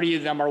 All 30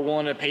 of them are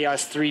willing to pay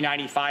us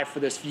 $395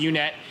 for this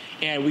unit,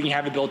 and we can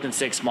have it built in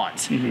 6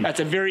 months. That's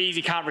a very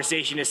easy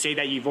conversation to say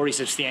that you've already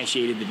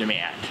substantiated the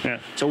demand. Yeah.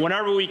 So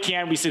whenever we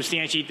can, we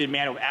substantiate the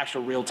demand with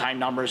actual real-time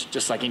numbers,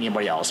 just like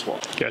anybody else will.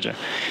 Gotcha.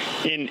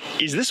 And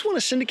is this one a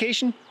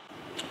syndication?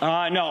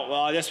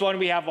 No, this one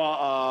we have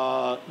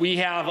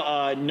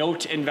a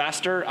note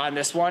investor on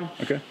this one.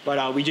 Okay.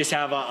 But we just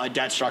have a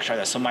debt structure on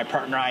this. So my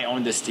partner and I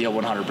own this deal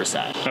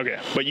 100%. Okay,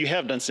 but you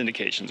have done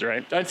syndications,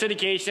 right? Done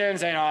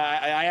syndications, and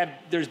I have.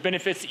 There's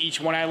benefits to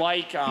each one I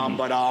like,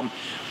 but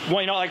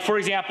well, you know, like for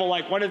example,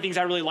 like one of the things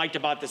I really liked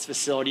about this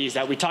facility is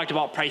that we talked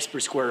about price per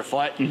square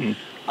foot.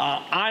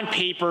 On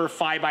paper,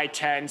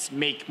 5x10s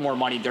make more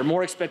money. They're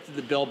more expensive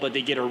to build, but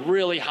they get a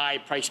really high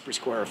price per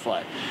square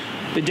foot.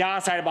 The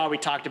downside about we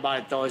talked about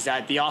it though is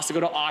that they also go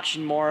to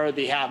auction more.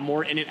 They have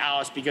more in and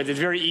outs because it's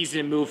very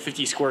easy to move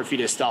 50 square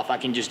feet of stuff. I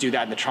can just do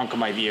that in the trunk of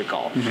my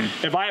vehicle.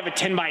 If I have a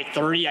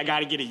 10x30, I got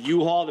to get a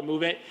U-Haul to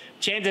move it.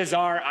 Chances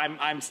are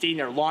I'm staying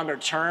there longer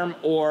term,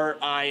 or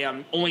I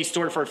am only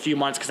stored for a few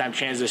months because I'm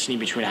transitioning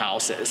between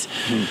houses.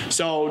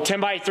 So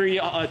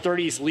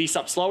 10x30s lease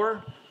up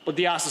slower, but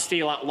they also stay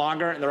a lot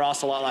longer, and they're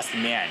also a lot less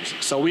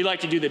managed. So we like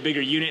to do the bigger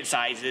unit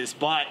sizes,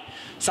 but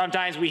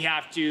sometimes we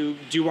have to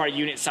do our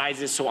unit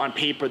sizes so on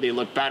paper they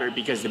look better,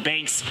 because the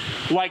banks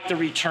like the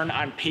return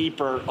on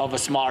paper of a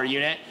smaller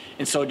unit,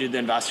 and so do the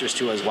investors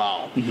too as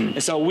well.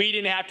 And so we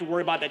didn't have to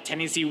worry about that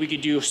tendency. We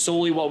could do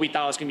solely what we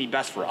thought was gonna be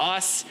best for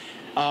us,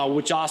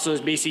 which also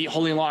is basically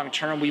holding long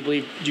term. We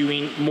believe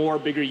doing more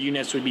bigger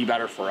units would be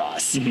better for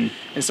us. And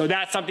so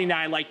that's something that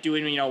I like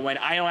doing, you know, when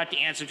I don't have to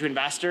answer to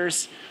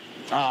investors.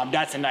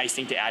 That's a nice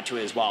thing to add to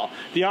it as well.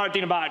 The other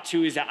thing about it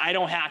too is that I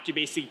don't have to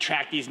basically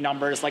track these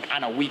numbers like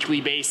on a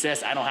weekly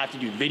basis. I don't have to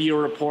do video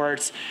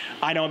reports.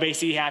 I don't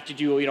basically have to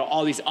do, you know,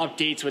 all these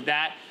updates with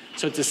that.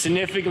 So it's a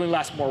significantly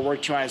less more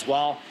work to it as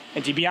well.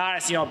 And to be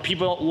honest, you know,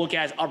 people look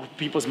at other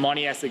people's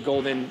money as the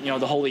golden, you know,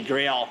 the holy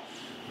grail.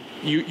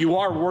 You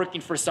are working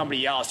for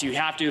somebody else. You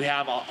have to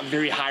have a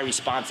very high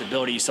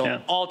responsibility.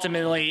 So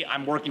ultimately,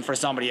 I'm working for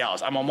somebody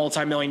else. I'm a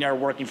multimillionaire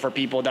working for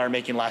people that are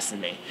making less than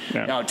me,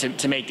 you know,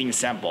 to make things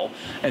simple.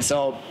 And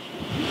so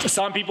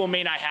some people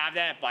may not have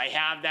that, but I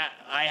have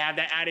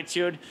that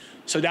attitude.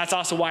 So that's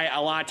also why a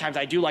lot of times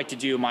I do like to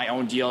do my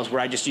own deals where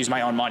I just use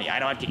my own money. I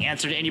don't have to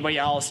answer to anybody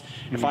else.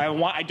 If I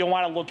don't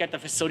want to look at the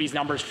facility's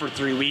numbers for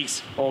 3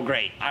 weeks, well,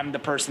 great. I'm the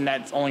person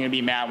that's only going to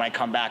be mad when I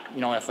come back,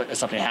 you know, if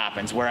something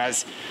happens.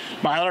 Whereas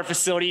my other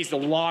facilities, the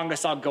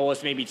longest I'll go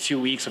is maybe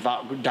 2 weeks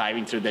without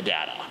diving through the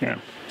data.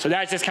 So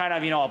that's just kind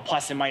of, you know, a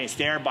plus and minus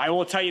there. But I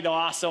will tell you though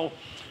also,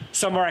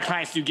 some of our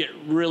clients do get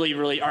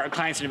our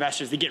clients and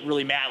investors, they get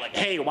really mad, like,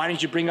 hey, why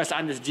didn't you bring us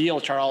on this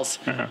deal, Charles?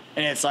 And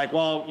it's like,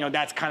 well, you know,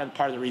 that's kind of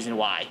part of the reason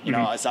why. You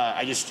know, it's,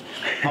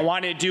 I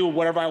wanted to do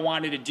whatever I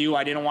wanted to do.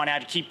 I didn't want to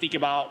have to keep thinking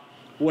about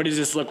what does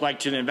this look like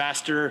to the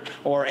investor,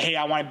 or hey,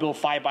 I want to build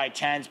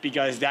 5x10s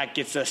because that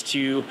gets us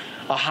to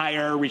a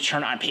higher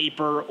return on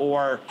paper,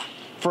 or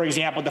for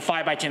example, the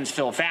 5x10s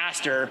fill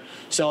faster,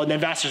 so the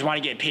investors want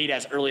to get paid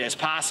as early as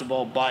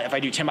possible. But if I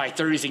do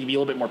 10x30s, they can be a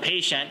little bit more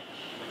patient.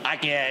 I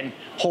can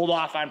hold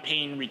off on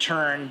paying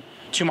return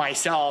to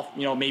myself,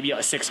 you know, maybe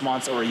 6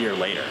 months or a year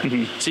later.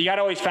 So you got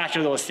to always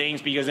factor those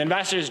things, because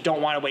investors don't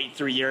want to wait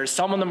 3 years.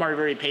 Some of them are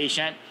very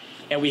patient,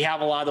 and we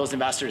have a lot of those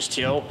investors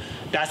too.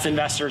 That's the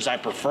investors I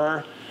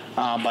prefer.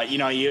 But you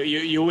know,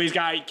 you always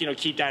got to, you know,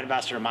 keep that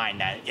investor in mind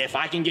that if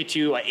I can get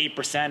to an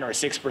 8% or a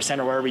 6%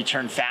 or whatever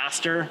return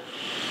faster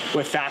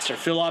with faster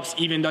fill-ups,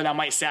 even though that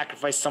might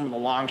sacrifice some of the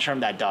long term,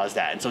 that does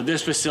that. And so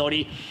this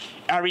facility,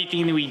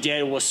 everything that we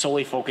did was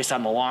solely focused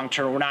on the long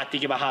term. We're not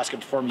thinking about how it's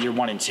going to perform year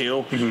 1 and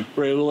 2.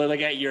 We're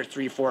looking at year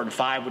 3, 4, and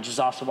 5, which is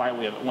also why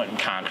we went in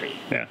concrete.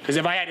 Because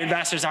if I had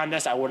investors on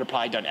this, I would have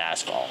probably done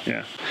asphalt.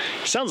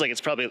 Sounds like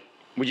it's probably,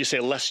 would you say,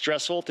 less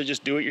stressful to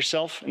just do it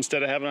yourself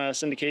instead of having a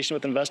syndication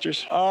with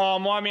investors?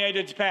 Well, I mean,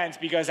 it depends,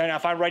 because I know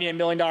if I'm writing $1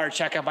 million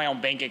check on my own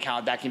bank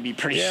account, that can be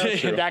pretty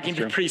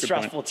pretty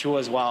stressful too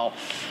as well.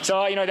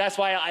 So you know, that's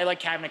why I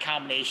like having a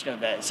combination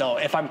of it. So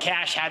if I'm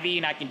cash heavy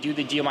and I can do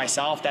the deal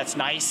myself, that's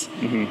nice.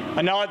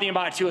 Another thing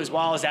about it too as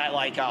well is that,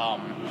 like,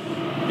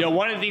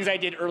 one of the things I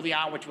did early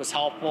on, which was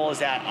helpful, is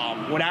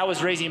that when I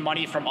was raising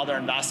money from other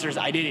investors,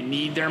 I didn't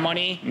need their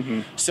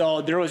money.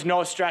 So there was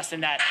no stress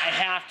in that I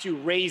have to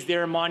raise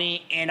their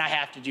money and I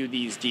have to do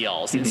these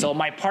deals. And so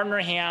my partner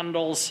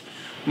handles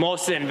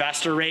most of the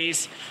investor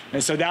raise.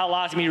 And so that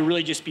allows me to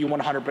really just be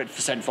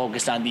 100%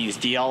 focused on these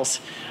deals.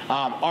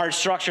 Our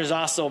structure is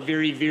also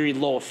very, very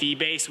low fee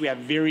based. We have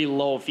very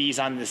low fees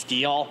on this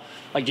deal.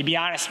 Like, to be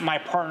honest, my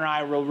partner and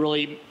I will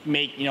really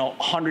make,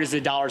 hundreds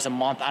of dollars a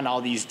month on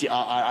all these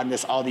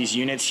all these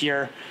units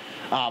here,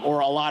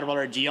 or a lot of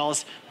other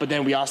deals. But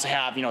then we also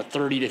have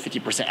 30 to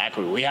 50%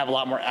 equity. We have a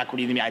lot more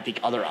equity than I think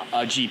other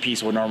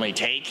GPs would normally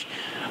take.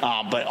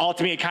 But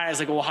ultimately, it kind of is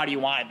like, well, how do you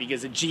want it?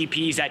 Because the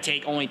GPs that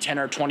take only 10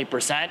 or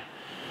 20%,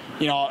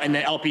 and the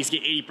LPs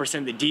get 80%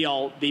 of the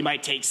deal, they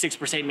might take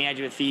 6%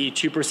 management fee,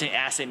 2%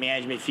 asset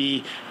management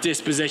fee,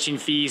 disposition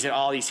fees, and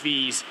all these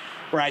fees.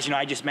 Whereas,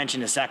 I just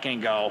mentioned a second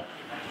ago,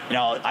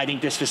 I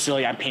think this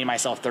facility, I'm paying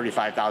myself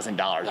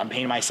 $35,000. I'm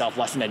paying myself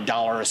less than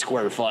 $1 a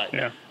square foot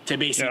to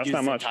basically do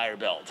this entire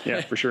build.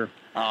 Yeah, for sure.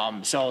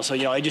 So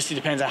it just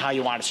depends on how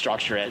you want to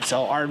structure it.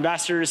 So our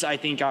investors, I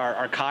think,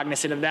 are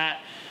cognizant of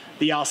that.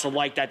 They also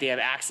like that they have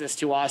access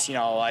to us.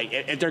 Like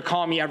if they're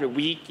calling me every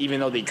week, even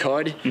though they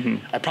could,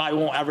 I probably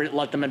won't ever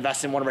let them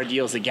invest in one of our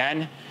deals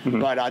again.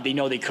 But they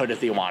know they could if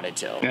they wanted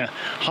to. Yeah.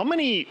 How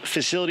many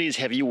facilities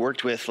have you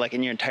worked with, like,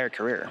 in your entire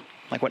career?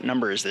 Like, what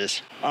number is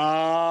this?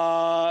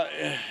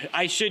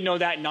 I should know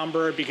that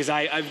number because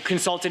I've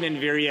consulted in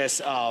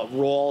various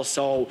roles.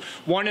 So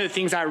one of the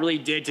things I really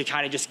did to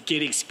kind of just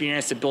get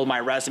experience to build my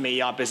resume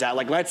up is that,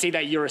 like, let's say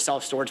that you're a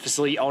self-storage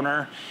facility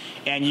owner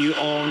and you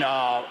own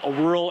a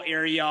rural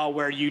area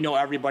where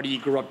everybody, you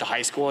grew up to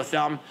high school with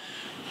them.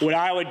 What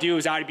I would do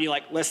is I would be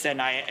like, listen,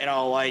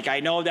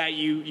 I know that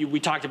we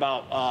talked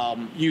about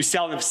you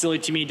selling the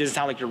facility to me. It doesn't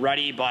sound like you're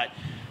ready, but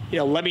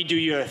let me do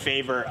you a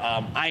favor.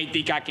 I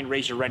think I can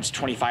raise your rents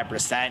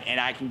 25%, and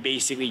I can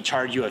basically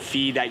charge you a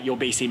fee that you'll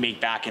basically make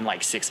back in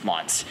like 6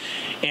 months.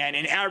 And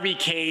in every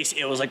case,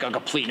 it was like a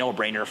complete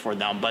no-brainer for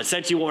them. But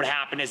essentially what would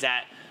happen is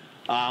that,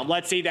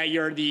 let's say that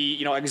you're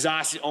the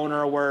exhausted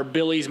owner where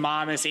Billy's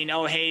mom is saying,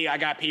 oh, hey, I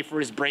got to pay for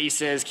his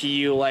braces.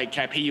 Can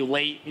I pay you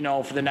late,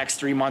 for the next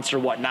 3 months or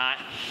whatnot?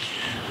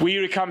 We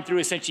would come through,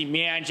 essentially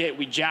manage it.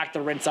 We jack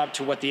the rents up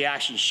to what they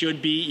actually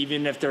should be,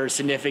 even if they're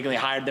significantly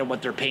higher than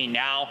what they're paying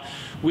now.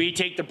 We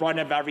take the brunt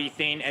of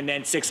everything, and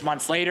then 6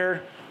 months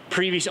later,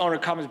 previous owner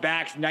comes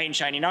back, knight in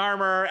shining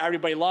armor.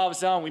 Everybody loves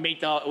them. We make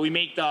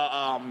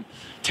the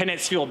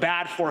tenants feel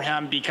bad for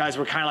him because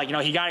we're kind of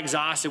like, he got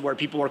exhausted where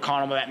people were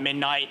calling him at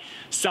midnight,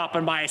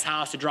 stopping by his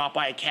house to drop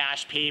by a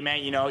cash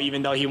payment,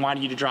 even though he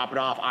wanted you to drop it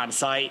off on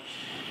site.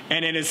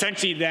 And then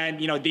essentially then,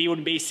 they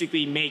would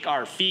basically make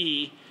our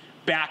fee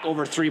back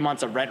over 3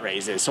 months of rent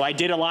raises. So I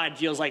did a lot of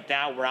deals like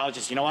that where I was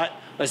just,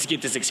 let's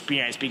get this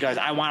experience because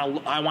I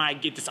want to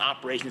get this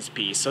operations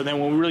piece. So then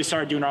when we really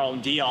started doing our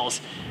own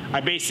deals,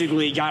 I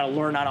basically got to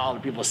learn on all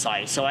the people's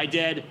sites. So I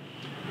did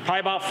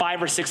probably about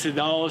 5 or 6 of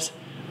those.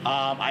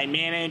 I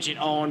manage and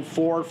own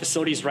 4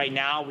 facilities right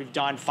now. We've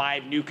done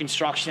 5 new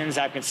constructions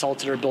I've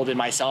consulted or built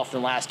myself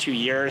in the last 2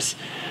 years.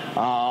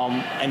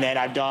 And then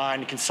I've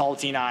done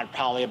consulting on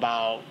probably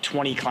about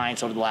 20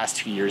 clients over the last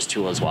 2 years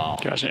too as well.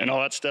 Gotcha. And all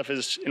that stuff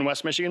is in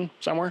West Michigan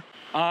somewhere?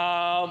 A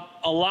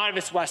lot of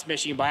it's West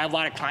Michigan, but I have a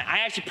lot of clients. I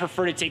actually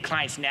prefer to take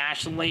clients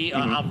nationally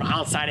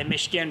outside of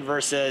Michigan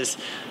versus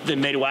the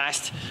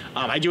Midwest.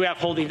 I do have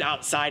holdings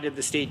outside of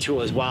the state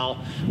too as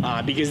well,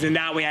 because then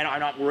that way I'm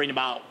not worrying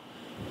about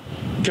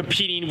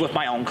competing with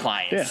my own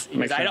clients.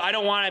 Yeah, I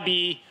don't want to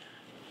be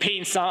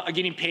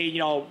getting paid,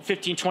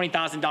 $15,000,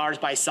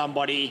 $20,000 by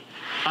somebody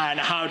on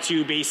how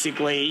to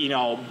basically,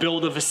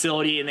 build a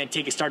facility and then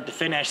take it start to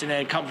finish, and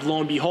then lo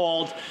and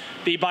behold,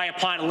 they buy a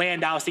plot of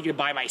land I was thinking to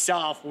buy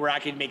myself where I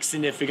could make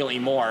significantly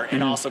more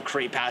and also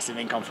create passive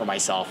income for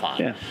myself on.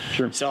 Yeah,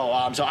 sure. So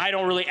I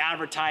don't really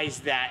advertise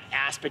that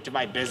aspect of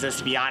my business,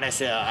 to be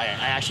honest. I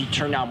actually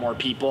turn down more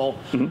people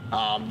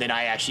than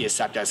I actually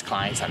accept as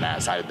clients on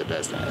that side of the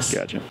business.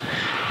 Gotcha.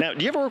 Now,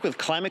 do you ever work with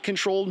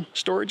climate-controlled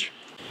storage?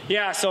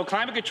 Yeah, so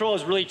climate control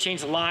has really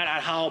changed a lot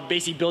on how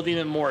basically building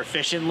them more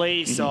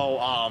efficiently.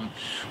 So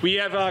we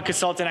have a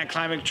consultant on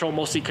climate control,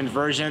 mostly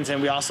conversions,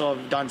 and we also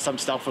have done some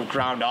stuff with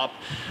ground up.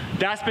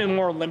 That's been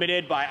more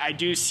limited, but I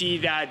do see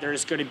that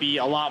there's going to be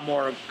a lot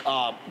more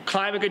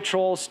climate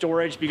control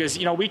storage because,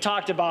 we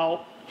talked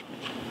about,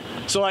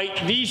 so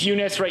like these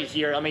units right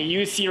here,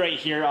 you see right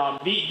here,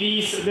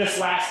 this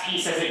last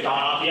piece hasn't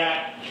gone up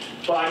yet.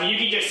 But you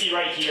can just see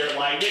right here,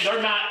 like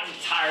they're not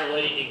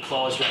entirely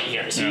enclosed right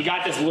here. So you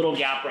got this little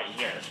gap right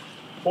here.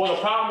 Well,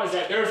 the problem is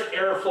that there's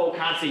airflow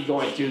constantly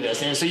going through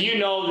this. And so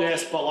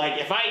this, but like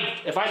if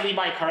I leave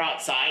my car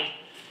outside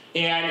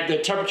and the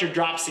temperature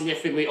drops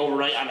significantly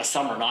overnight on a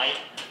summer night,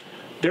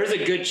 there's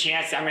a good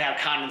chance that I'm gonna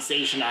have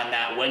condensation on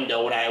that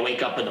window when I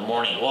wake up in the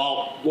morning.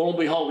 Well, lo and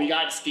behold, we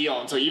got steel.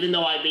 And so even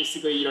though I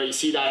basically, you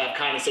see that I have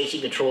condensation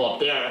control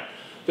up there,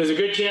 there's a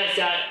good chance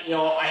that,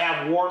 I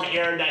have warm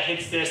air that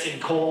hits this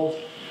and cold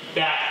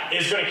that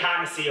is going to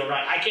condensate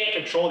overnight. I can't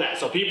control that.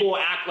 So people will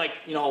act like,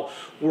 you know,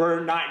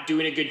 we're not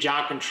doing a good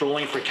job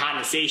controlling for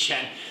condensation.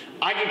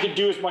 I can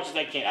do as much as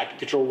I can. I can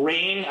control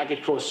rain, I can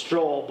control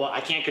stroll, but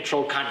I can't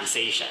control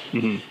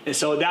condensation. And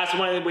so that's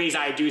one of the ways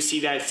I do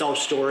see that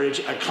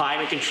self-storage,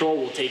 climate control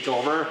will take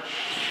over.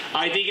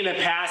 I think in the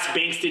past,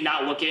 banks did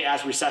not look at it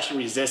as recession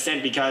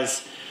resistant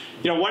because,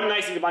 you know, one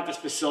nice thing about this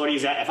facility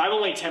is that if I'm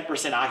only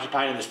 10%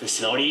 occupied in this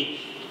facility,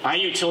 my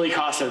utility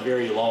costs are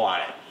very low on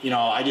it. You know,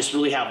 I just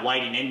really have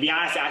lighting. And to be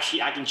honest,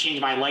 actually, I can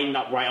change my lighting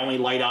up where I only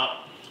light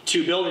up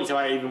 2 buildings if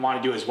I even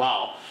want to do as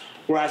well.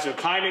 Whereas with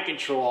climate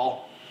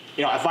control,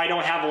 you know, if I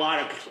don't have a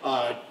lot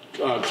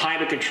of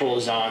climate control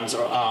zones,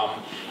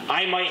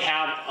 I might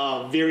have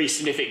a very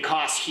significant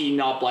cost heating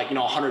up, like, you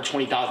know,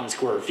 120,000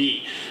 square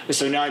feet.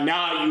 So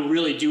now you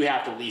really do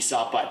have to lease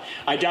up. But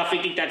I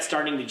definitely think that's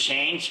starting to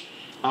change.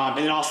 And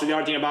then also the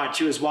other thing about it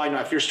too as well, you know,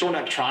 if you're storing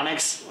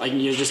electronics, like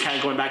you're just kind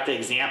of going back to the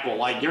example,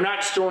 like you're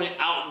not storing it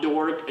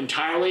outdoor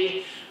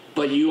entirely,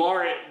 but you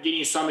are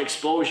getting some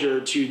exposure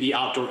to the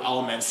outdoor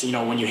elements, you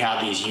know, when you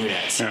have these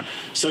units. Yeah.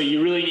 So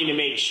you really need to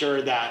make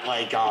sure that,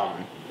 like,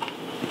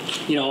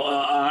 you know,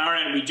 on our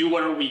end, we do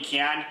whatever we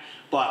can.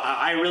 But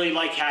I really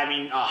like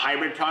having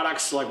hybrid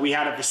products. So, like, we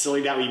had a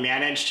facility that we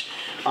managed,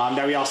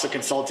 that we also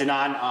consulted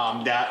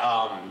on,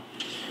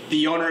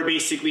 the owner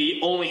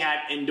basically only had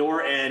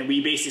indoor, and we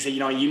basically said, you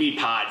know, you need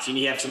pods. You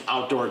need to have some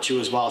outdoor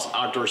too, as well as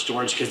outdoor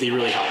storage, because they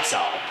really help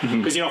sell.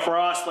 Because, you know, for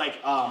us, like,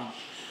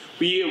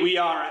 we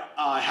are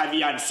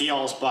heavy on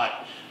sales, but,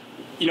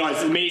 you know,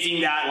 it's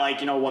amazing that, like,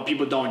 you know, what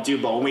people don't do.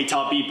 But when we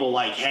tell people,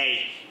 like,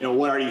 hey, you know,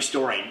 what are you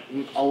storing?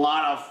 A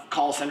lot of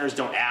call centers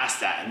don't ask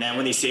that. And then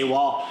when they say,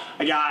 well,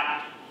 I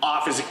got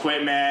office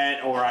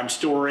equipment, or I'm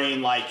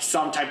storing, like,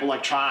 some type of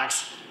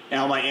electronics, and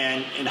I'm like,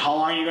 and how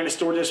long are you going to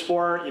store this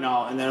for? You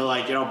know, and they're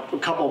like, you know, a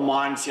couple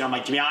months. You know, I'm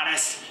like, to be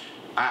honest,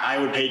 I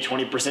would pay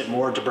 20%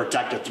 more to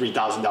protect a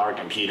 $3,000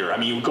 computer. I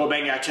mean, you go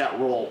back to that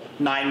rule,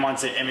 9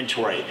 months of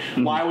inventory.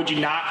 Why would you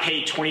not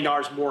pay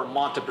 $20 more a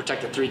month to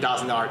protect a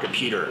 $3,000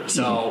 computer?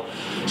 So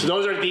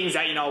those are things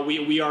that, you know,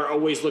 we are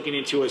always looking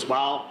into as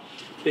well.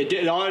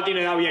 The other thing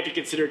that we have to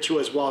consider too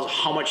as well is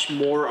how much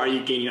more are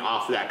you getting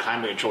off of that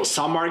climate control.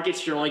 Some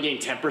markets you're only getting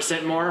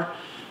 10% more.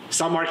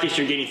 Some markets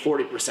you're getting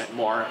 40%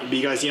 more,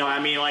 because, you know, I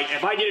mean, like,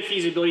 if I did a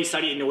feasibility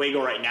study in Newaygo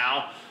right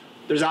now,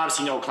 there's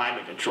obviously no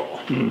climate control.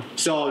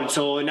 So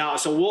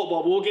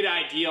we'll get an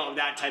idea of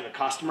that type of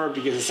customer,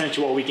 because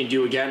essentially what we can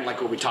do, again,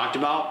 like what we talked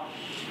about,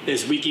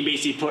 is we can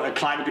basically put a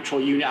climate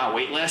control unit on a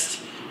wait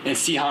list and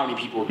see how many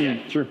people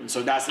get. Sure.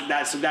 So that's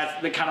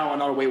the kind of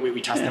another way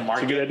we test the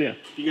market. That's a good idea.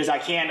 Because I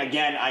can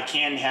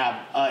have,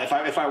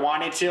 if I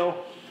wanted to,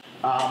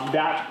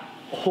 that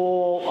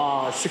whole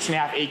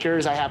 6.5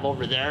 acres I have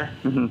over there,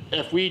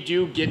 if we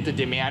do get the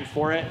demand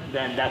for it,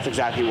 then that's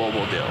exactly what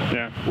we'll do.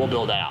 Yeah. We'll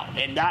build that out.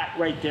 And that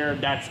right there,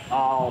 that's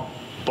all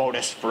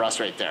bonus for us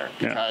right there,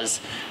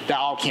 because that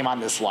all came on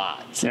this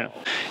lot. So. Yeah.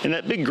 And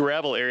that big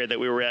gravel area that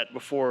we were at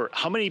before,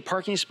 how many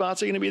parking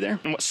spots are going to be there?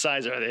 And what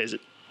size are they? Is it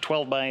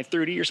 12 by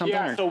 30 or something?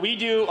 Yeah, so we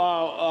do,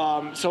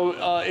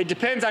 it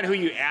depends on who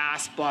you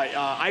ask, but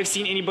I've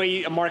seen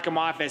anybody mark them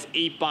off as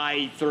 8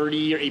 by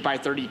 30 or 8 by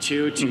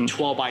 32 to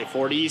 12 by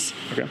 40s.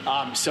 Okay.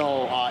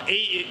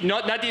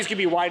 Not these could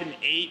be wider than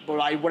 8,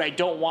 but what I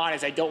don't want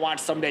is I don't want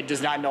somebody that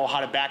does not know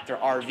how to back their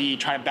RV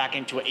trying to back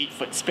into an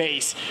 8-foot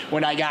space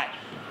when I got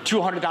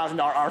 $200,000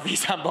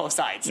 RVs on both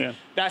sides. Yeah.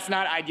 That's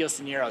not an ideal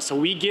scenario. So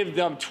we give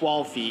them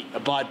 12 feet,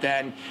 but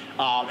then,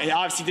 and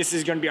obviously this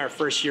is going to be our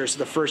first year, so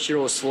the first year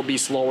will be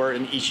slower,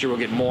 and each year we'll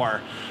get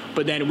more.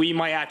 But then we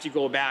might have to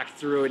go back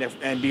through,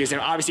 and because then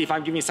obviously if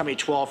I'm giving somebody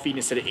 12 feet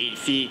instead of 8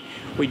 feet,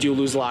 we do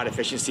lose a lot of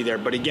efficiency there.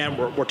 But again,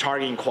 we're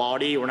targeting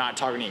quality, we're not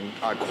targeting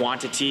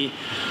quantity.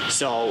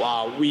 So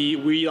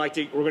we're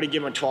going to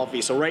give them 12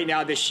 feet. So right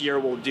now this year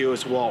we'll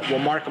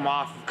mark them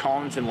off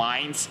cones and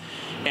lines,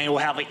 and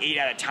we'll have like 8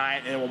 at a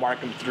time, and then we'll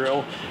mark them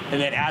through. And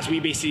then as we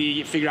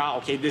basically figure out,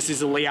 okay, this is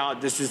the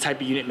layout, this is the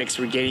type of unit mix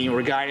we're getting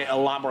a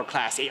lot more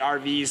Class A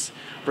RVs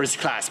versus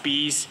Class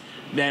Bs,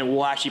 then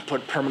we'll actually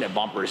put permanent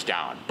bumpers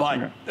down.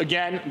 But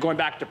again, going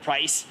back to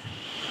price,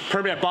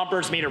 permanent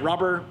bumpers made of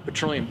rubber,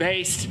 petroleum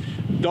based,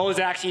 those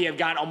actually have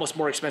gotten almost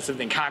more expensive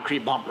than concrete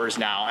bumpers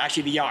now.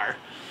 Actually, they are.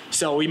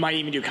 So we might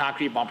even do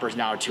concrete bumpers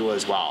now too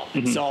as well.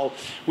 So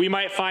we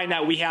might find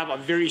that we have a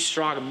very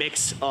strong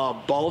mix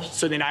of both.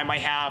 So then I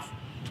might have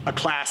a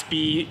Class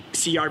B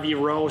CRV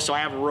row. So I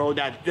have a row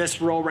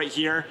this row right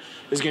here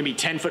is going to be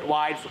 10 foot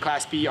wide for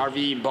Class B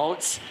RV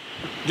boats.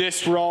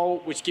 This row,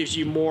 which gives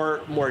you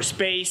more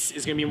space,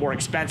 is going to be more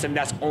expensive.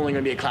 That's only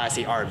going to be a Class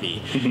A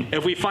RV.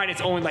 If we find it's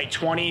only like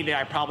 20, then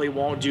I probably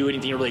won't do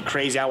anything really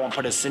crazy. I won't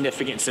put a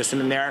significant system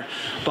in there.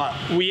 But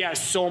we have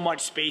so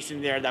much space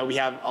in there that we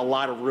have a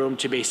lot of room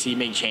to basically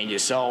make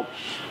changes. So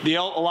a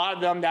lot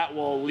of them that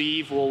will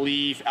leave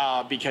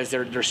because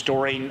they're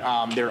storing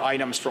their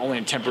items for only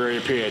a temporary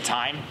period of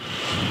time.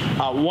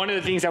 One of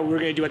the things that we're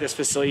going to do at this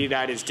facility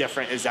that is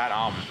different is that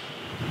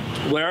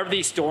wherever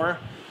they store,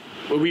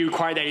 we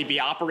require that it be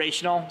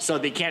operational, so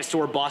they can't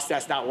store bus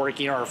that's not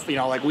working, or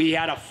like we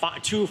had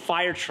 2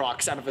 fire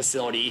trucks at a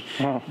facility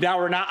that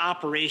were not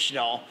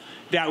operational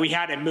that we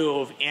had to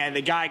move, and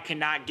the guy could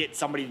not get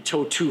somebody to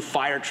tow 2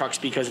 fire trucks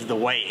because of the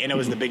weight, and it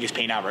was the biggest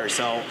pain ever.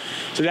 So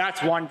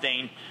that's one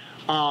thing.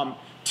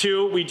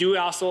 2, we do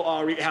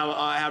also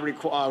have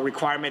a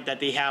requirement that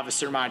they have a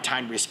certain amount of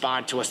time to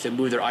respond to us to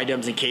move their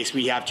items in case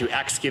we have to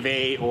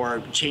excavate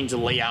or change the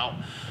layout.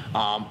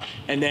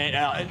 And then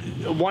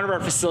one of our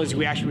facilities,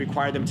 we actually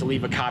require them to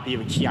leave a copy of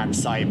a key on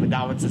site, but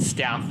that one's a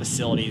staff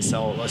facility,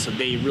 so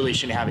they really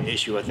shouldn't have an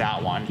issue with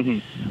that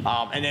one.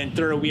 And then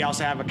 3rd, we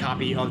also have a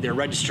copy of their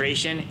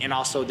registration and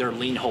also their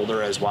lien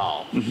holder as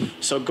well.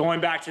 So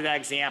going back to that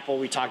example,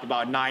 we talked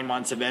about 9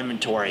 months of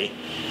inventory.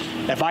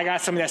 If I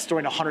got somebody that's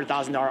storing a $100,000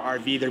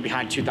 RV, they're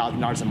behind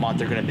 $2,000 a month,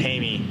 they're gonna pay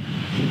me.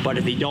 But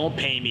if they don't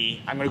pay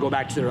me, I'm gonna go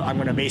back to I'm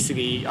gonna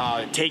basically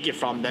take it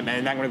from them,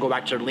 and I'm gonna go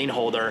back to their lien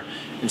holder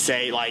and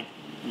say, like,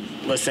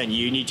 listen,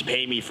 you need to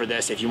pay me for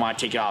this if you want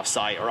to take it off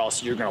site, or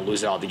else you're going to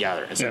lose it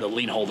altogether. And so the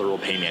lien holder will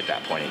pay me at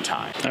that point in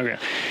time. Okay.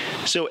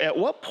 So at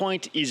what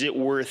point is it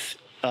worth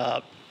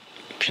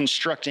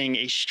constructing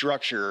a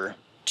structure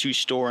to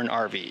store an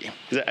RV?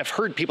 Because I've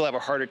heard people have a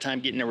harder time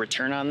getting a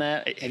return on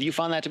that. Have you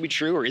found that to be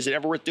true, or is it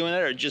ever worth doing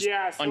that, or just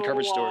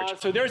uncovered storage?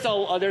 So there's a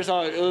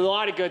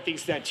lot of good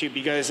things to that too,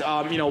 because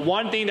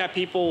one thing that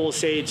people will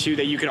say too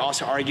that you can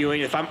also argue,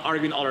 and if I'm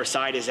arguing the other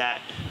side, is that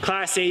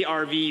Class A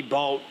RV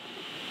boat,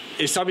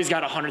 if somebody's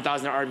got a $100,000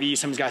 RV,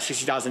 somebody's got a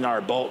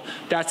 $60,000 boat,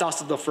 that's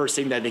also the first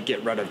thing that they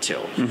get rid of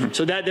too.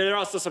 So that there's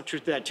also some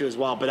truth to that too as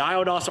well. But I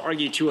would also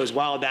argue too as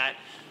well that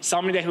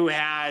somebody who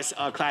has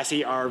a Class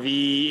A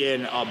RV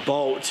and a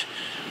boat,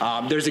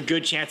 there's a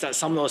good chance that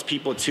some of those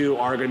people too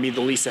are going to be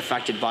the least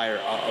affected by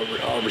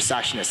a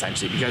recession,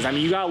 essentially. Because I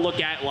mean, you got to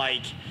look at,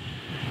 like,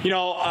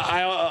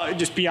 I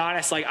just be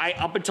honest, like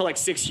up until like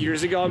 6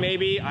 years ago,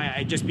 maybe,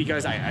 I just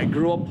because I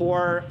grew up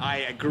poor,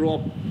 I grew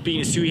up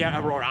being a studio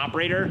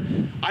operator,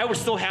 I would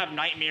still have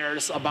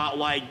nightmares about,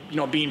 like,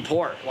 being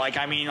poor. Like,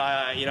 I mean,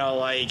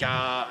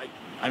 I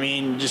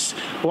mean, just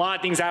a lot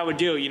of things I would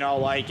do,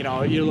 like,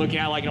 you're looking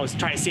at, like,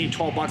 trying to save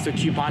 $12 with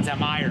coupons at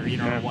Meijer,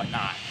 or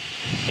whatnot.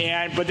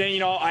 But then,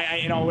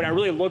 when I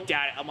really looked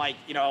at it, I'm like,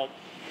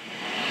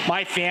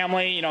 my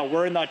family,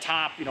 we're in the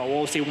top,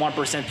 we'll say 1%,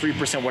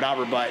 3%,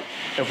 whatever. But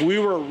if we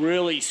were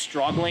really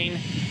struggling,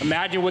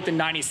 imagine with the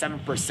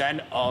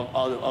 97%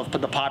 of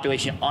the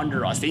population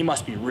under us, they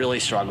must be really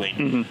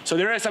struggling. So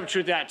there is some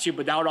truth to that too,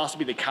 but that would also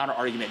be the counter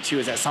argument too,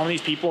 is that some of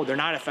these people, they're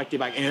not affected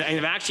by,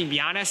 and actually, to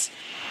be honest,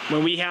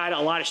 when we had a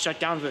lot of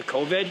shutdowns with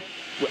COVID,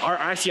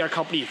 our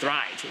company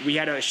thrived. We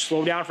had a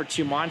slowdown for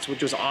 2 months,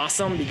 which was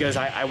awesome because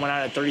I went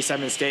on a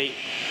 37-state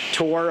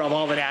tour of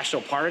all the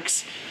national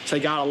parks, so I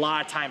got a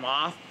lot of time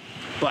off.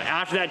 But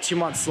after that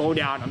 2-month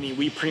slowdown, I mean,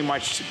 we pretty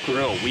much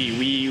grew.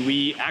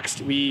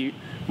 We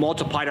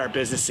multiplied our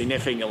business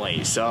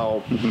significantly.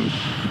 So,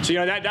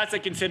 that's a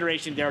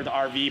consideration there with the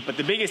RV. But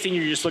the biggest thing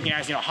you're just looking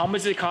at is, how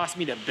much does it cost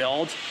me to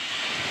build?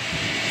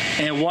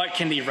 And what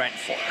can they rent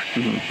for?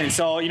 And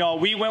so,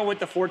 we went with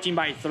the 14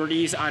 by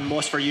 30s on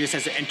most of our units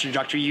as an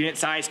introductory unit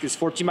size, because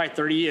 14 by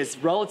 30 is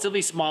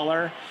relatively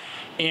smaller.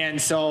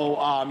 And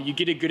so you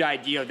get a good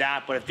idea of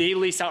that. But if they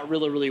lease out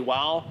really, really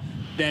well,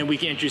 then we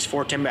can introduce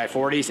 14 by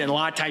 40s. And a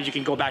lot of times you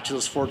can go back to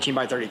those 14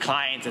 by 30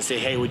 clients and say,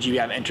 hey, would you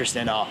have interest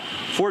in a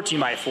 14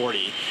 by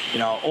 40?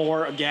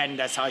 Or again,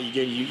 that's how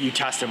you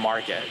test the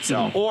market.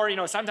 So, or,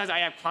 sometimes I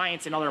have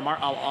clients in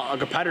a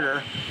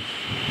competitor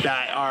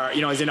that are,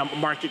 is in a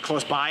market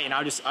close by, and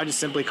I just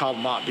simply call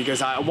them up,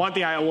 because one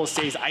thing I will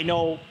say is I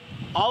know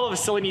all of the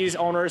facilities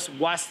owners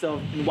west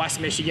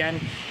Michigan.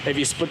 If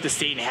you split the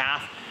state in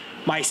half,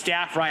 my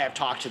staff, right, I've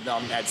talked to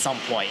them at some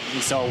point.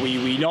 And so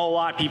we know a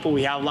lot of people,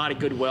 we have a lot of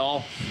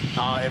goodwill.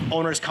 If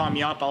owners call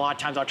me up, a lot of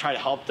times I'll try to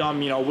help them,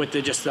 with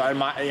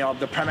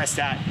the premise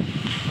that,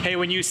 hey,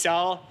 when you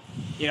sell,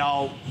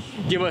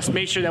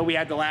 make sure that we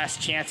have the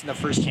last chance and the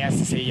first chance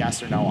to say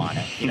yes or no on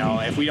it.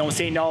 If we don't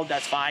say no,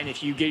 that's fine.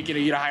 If you get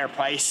a higher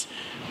price,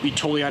 we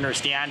totally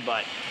understand.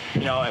 But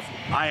if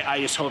I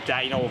just hope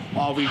that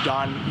all we've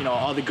done,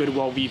 all the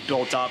goodwill we've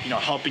built up,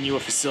 helping you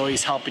with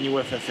facilities, helping you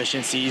with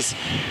efficiencies,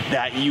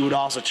 that you would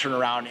also turn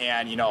around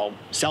and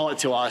sell it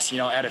to us,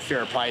 at a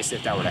fair price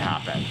if that were to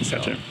happen. So.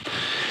 Gotcha.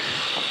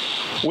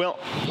 Well,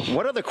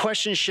 what other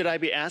questions should I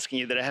be asking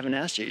you that I haven't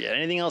asked you yet?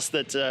 Anything else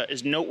that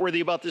is noteworthy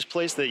about this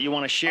place that you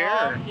want to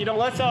share?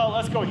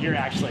 Let's go here,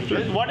 actually.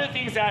 Sure. One of the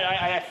things that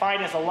I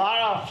find is a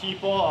lot of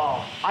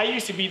people, I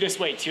used to be this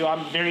way too,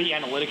 I'm very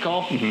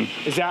analytical,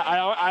 is that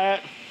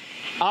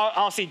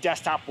I'll say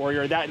desktop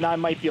warrior. That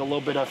might be a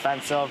little bit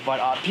offensive,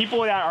 but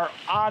people that are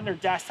on their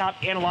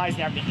desktop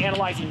analyzing everything,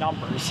 analyzing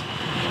numbers.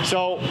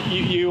 So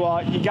you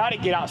got to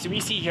get out. So we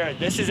see here,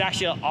 this is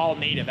actually all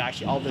native,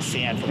 all the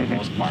sand for the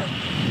most part.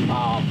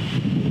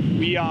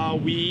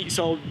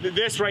 So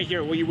this right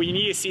here, what you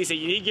need to see is that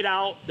you need to get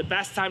out. The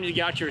best time to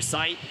get out to your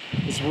site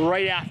is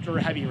right after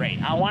a heavy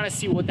rain. I want to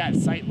see what that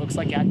site looks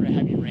like after a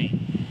heavy rain.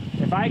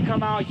 If I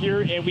come out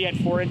here and we had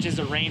 4 inches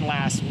of rain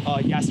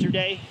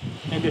yesterday,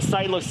 and the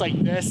site looks like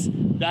this,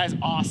 that is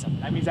awesome.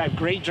 That means I have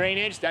great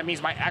drainage. That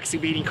means my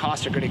excavating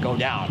costs are going to go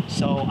down.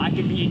 So I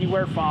could be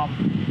anywhere from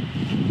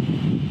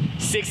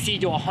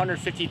 $60,000 to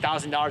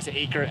 $150,000 an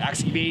acre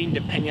excavating,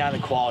 depending on the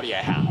quality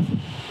I have.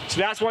 So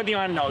that's one thing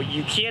I want to know.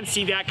 You can't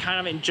see that kind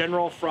of in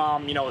general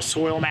from, you know,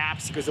 soil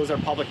maps because those are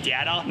public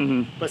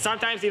data. But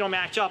sometimes they don't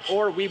match up.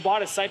 Or we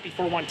bought a site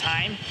before one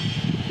time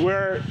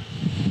where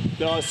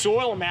the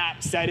soil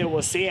map said it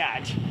was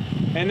sand.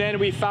 And then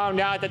we found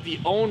out that the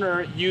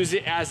owner used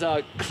it as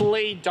a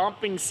clay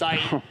dumping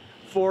site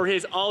for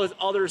all his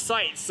other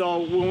sites. So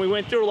when we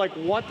went through, like,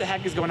 what the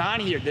heck is going on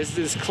here? This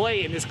is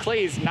clay, and this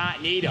clay is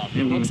not native.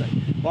 It looks like.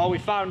 Well, we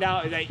found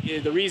out that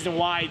the reason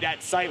why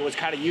that site was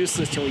kind of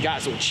useless till we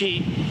got so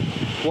cheap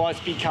was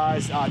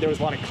because there was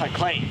a lot of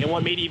clay. And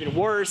what made it even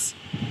worse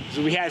is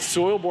we had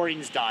soil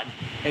borings done,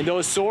 and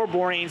those soil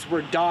borings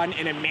were done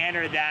in a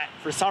manner that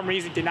for some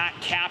reason did not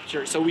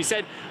capture. So we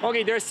said,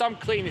 okay, there's some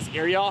clay in this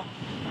area,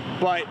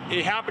 but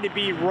it happened to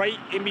be right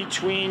in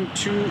between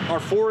 2 or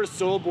 4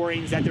 soil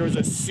borings that there was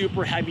a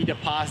super heavy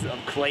deposit of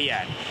clay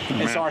in.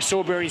 And so our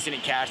soil borings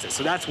didn't catch it.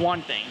 So that's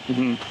one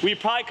thing. We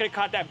probably could have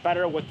caught that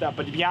better with that,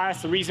 but to be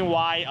honest, the reason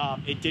why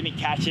it didn't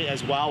catch it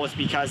as well was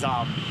because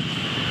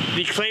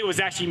the clay was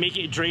actually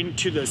making it drain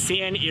to the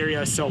sand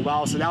area so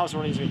well, so that was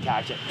one reason we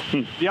catch it.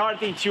 The other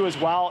thing too as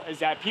well is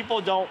that people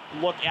don't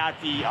look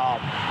at the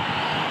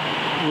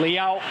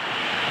layout,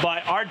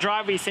 but our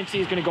driveway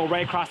essentially is going to go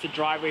right across the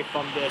driveway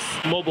from this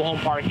mobile home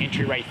park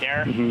entry right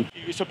there.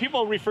 So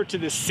people refer to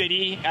the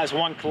city as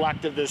one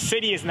collective. The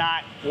city is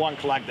not one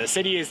collective. The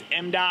city is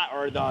MDOT,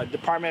 or the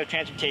Department of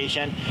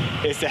Transportation.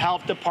 It's the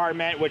health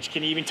department, which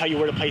can even tell you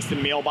where to place the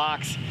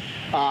mailbox.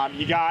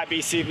 You got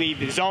basically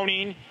the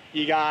zoning.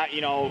 You got,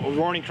 you know,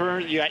 Roaring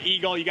Current, you got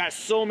Eagle, you got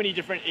so many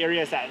different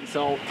areas that, and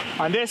so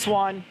on this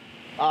one,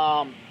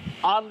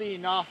 oddly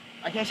enough,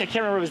 I can't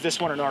remember if it was this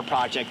one or another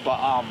project,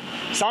 but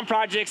some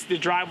projects, the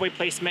driveway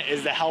placement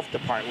is the health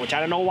department, which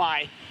I don't know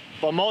why,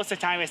 but most of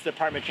the time it's the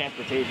Department of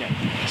Transportation.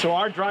 So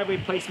our driveway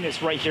placement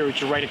is right here,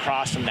 which is right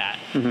across from that.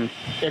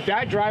 If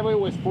that driveway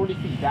was 40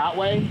 feet that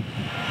way,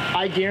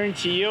 I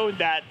guarantee you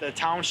that the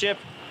township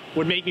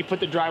would make me put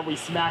the driveway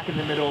smack in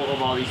the middle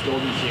of all these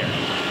buildings here.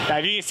 Now,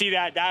 if you can see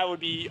that, that would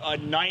be a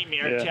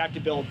nightmare to have to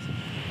build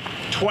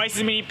twice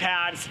as many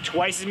pads,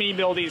 twice as many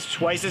buildings,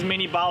 twice as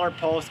many bollard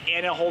posts,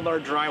 and a whole other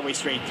driveway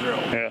straight through.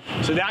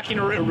 So that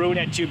can ruin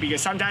it too, because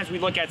sometimes we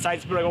look at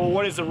sites and we're like, well,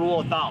 what is the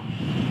rule of thumb?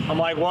 I'm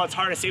like, well, it's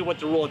hard to say what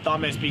the rule of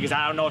thumb is because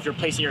I don't know if you're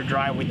placing your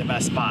driveway in the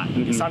best spot.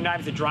 Because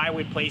sometimes the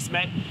driveway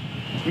placement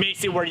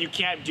makes it where you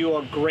can't do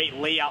a great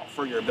layout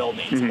for your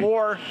buildings.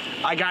 Or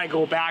I gotta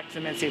go back to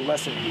them and say,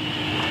 listen,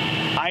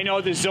 I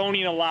know the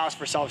zoning allows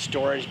for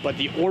self-storage, but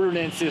the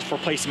ordinance is for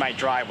placing my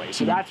driveway.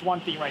 So that's one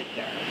thing right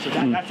there. So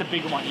that's a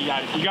big one. You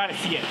gotta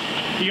see it.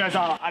 Because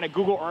on a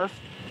Google Earth,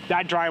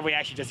 that driveway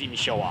actually doesn't even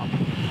show up.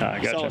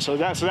 Gotcha. So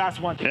that's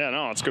one thing. Yeah,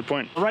 no, that's a good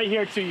point. Right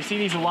here too, you see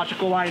these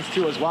electrical lines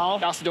too as well.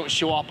 They also don't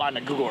show up on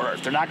the Google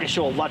Earth. They're not gonna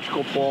show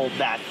electrical pole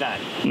that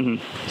thin.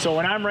 So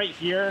when I'm right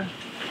here,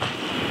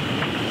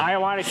 I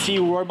want to see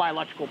where my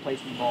electrical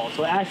placement falls.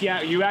 So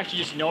actually, you actually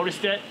just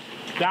noticed it.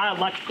 That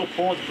electrical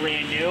pole is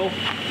brand new.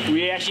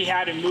 We actually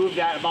had to move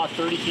that about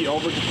 30 feet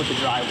over to put the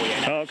driveway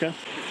in. Oh, okay.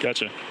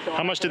 Gotcha. So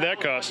how much did that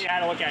cost? You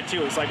had to look at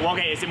too. It's like, well,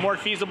 okay, is it more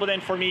feasible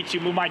then for me to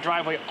move my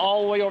driveway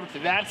all the way over to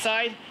that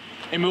side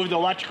and move the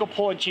electrical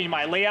pole and change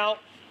my layout?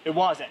 It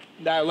wasn't.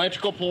 That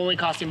electrical pole only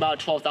cost me about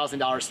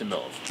 $12,000 to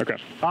move. Okay.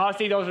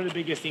 Honestly, those are the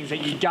biggest things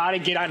that you got to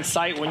get on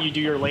site when you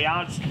do your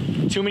layouts.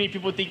 Too many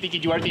people think they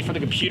can do everything for the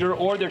computer,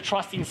 or they're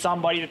trusting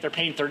somebody that they're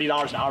paying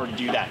 $30 an hour to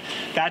do that.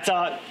 That's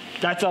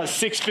a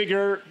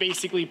six-figure,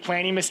 basically,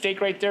 planning mistake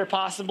right there,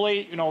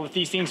 possibly. You know, with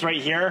these things right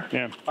here,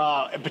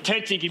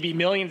 potentially it could be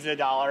millions of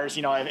dollars.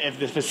 You know, if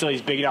the facility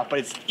is big enough, but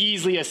it's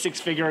easily a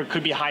six-figure,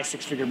 could be a high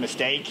six-figure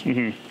mistake.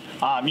 You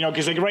know,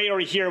 because like right over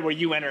here where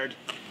you entered,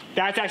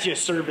 that's actually a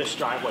service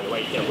driveway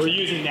right there. We're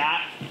using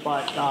that,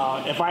 but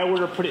if I were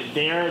to put it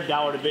there,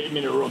 that would have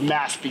been a real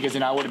mess because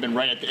then I would have been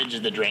right at the edge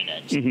of the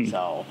drainage.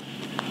 So,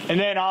 and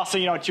then also,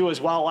 you know, too as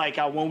well, like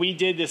when we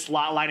did this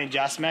lot line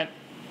adjustment,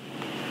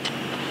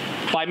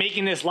 by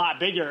making this lot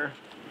bigger,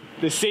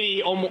 the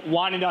city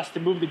wanted us to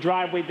move the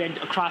driveway then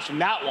across from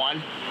that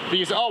one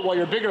because, oh, well,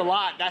 your bigger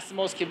lot, that's the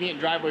most convenient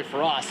driveway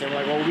for us. And we're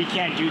like, well, we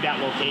can't do that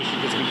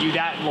location because if we do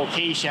that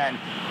location,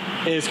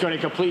 it's going to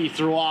completely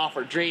throw off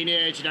our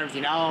drainage and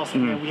everything else.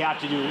 And then we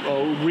have to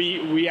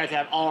do, we have to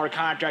have all our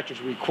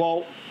contractors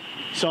re-quote.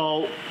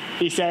 So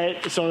he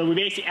said, so we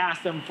basically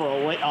asked them for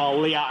a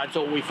layout. And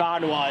so what we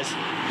found was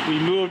we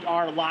moved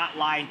our lot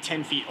line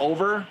 10 feet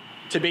over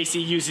to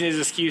basically use it as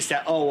an excuse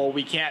that, oh, well,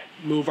 we can't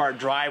move our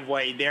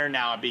driveway there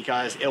now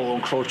because it will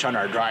encroach on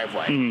our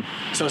driveway.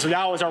 So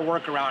that was our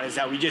workaround, is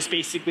that we just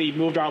basically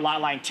moved our lot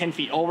line 10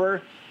 feet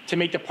over to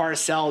make the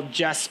parcel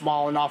just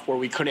small enough where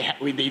we couldn't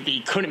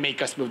they couldn't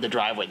make us move the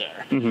driveway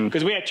there.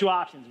 Because we had two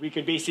options. We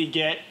could basically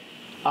get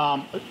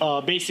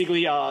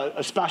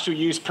a special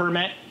use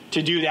permit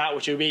to do that,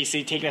 which would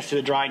basically take us to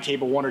the drawing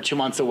table 1 or 2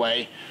 months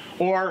away,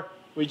 or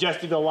We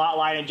just do the lot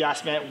line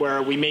adjustment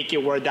where we make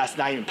it where that's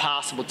not even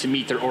possible to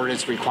meet their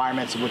ordinance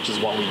requirements, which is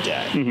what we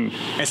did.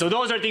 And so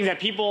those are things that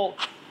people,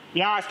 to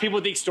be honest, people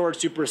think storage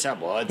super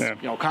simple. It's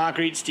you know,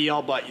 concrete,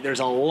 steel, but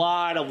there's a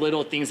lot of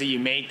little things that you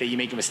make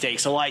a mistake.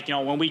 So like, you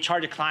know, when we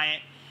charge a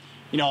client,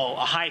 you know,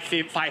 a high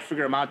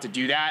five-figure amount to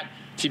do that,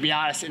 to be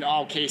honest, in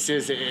all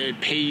cases, it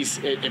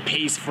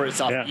pays for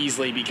itself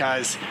easily,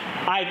 because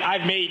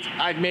I've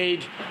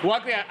made,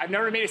 luckily I've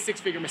never made a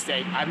 6-figure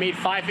mistake. I've made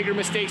 5-figure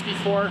mistakes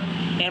before,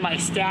 and my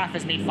staff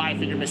has made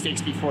 5-figure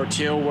mistakes before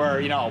too, where,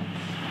 you know,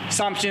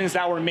 assumptions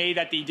that were made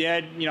that they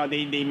did, you know,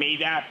 they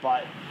made that,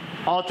 but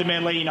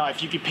ultimately, you know,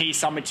 if you could pay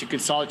someone to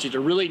consult you to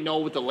really know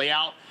what the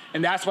layout,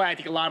 and that's why I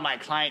think a lot of my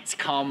clients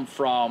come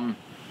from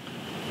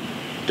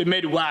the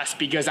Midwest,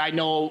 because I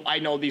know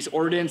these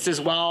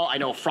ordinances well. I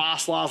know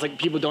frost laws. Like,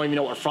 people don't even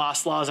know what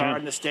frost laws are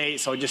in the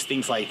state. So just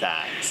things like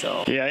that.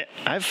 So yeah,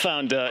 I've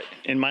found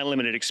in my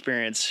limited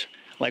experience,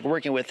 like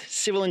working with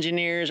civil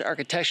engineers,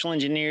 architectural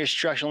engineers,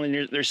 structural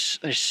engineers,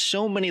 there's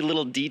so many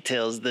little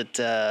details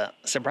that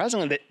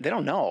surprisingly they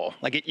don't know.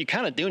 Like, you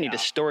kind of do need a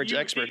storage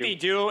expert. They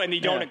do, and they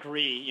don't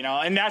agree, you know.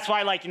 And that's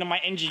why, like, you know, my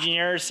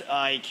engineers,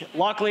 like,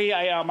 luckily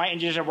my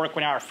engineers at work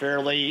are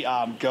fairly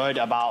good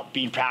about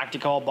being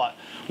practical. But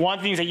one of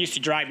the things that used to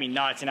drive me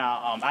nuts, and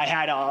I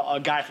had a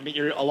guy from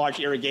a large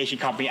irrigation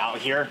company out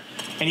here,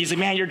 and he's like,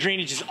 man, your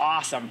drainage is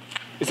awesome.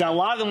 Is that a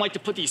lot of them like to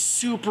put these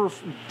super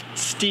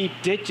steep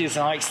ditches,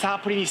 and I'm like,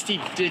 stop putting these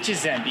steep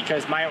ditches in,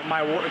 because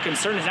my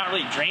concern is not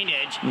really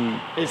drainage,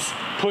 it's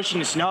pushing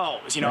the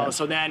snows, you know.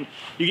 So then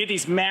you get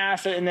these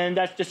massive, and then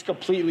that's just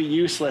completely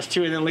useless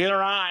too. And then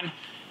later on,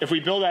 if we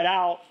build that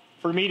out,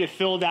 for me to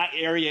fill that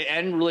area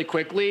in really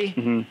quickly,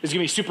 it's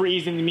gonna be super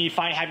easy to me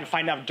having to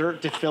find enough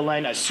dirt to fill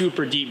in a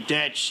super deep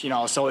ditch, you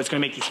know. So it's gonna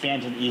make the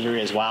expansion easier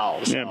as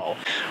well. So.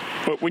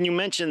 But when you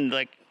mentioned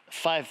like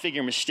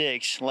 5-figure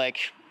mistakes,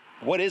 like,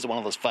 what is one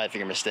of those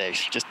 5-figure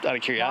mistakes? Just out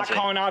of curiosity.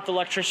 Not calling out the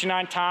electrician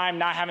on time,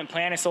 not having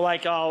planning. So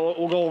like,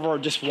 we'll go over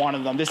just one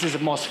of them. This is the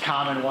most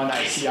common one that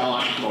I see a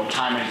lot of people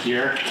time in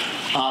here.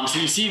 So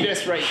you see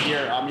this right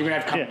here. You're gonna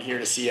have to come in here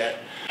to see it.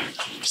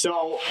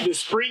 So the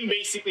spring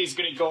basically is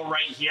gonna go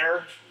right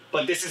here,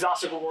 but this is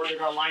also where they're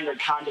gonna line their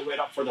conduit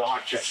up for the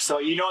electric. So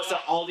you notice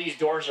that all these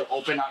doors are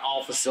open on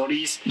all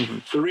facilities.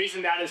 The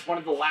reason that is one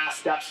of the last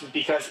steps is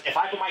because if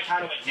I put my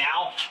conduit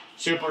now,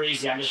 super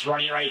easy, I'm just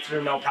running right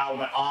through, no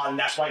problem at all. And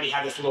that's why they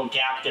have this little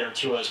gap there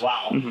too as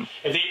well.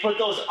 If they put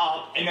those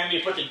up and then they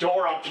put the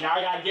door up, now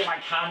I gotta get my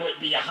conduit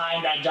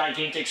behind that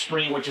gigantic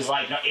spring, which is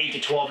like 8 to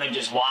 12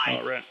 inches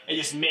wide. It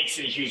just makes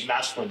it a huge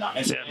mess for them.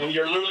 And so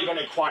you're literally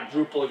gonna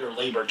quadruple your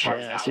labor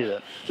charge. I see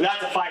that. So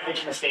that's a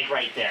 5-figure mistake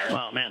right there.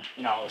 Wow, man.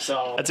 You know,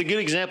 so that's a good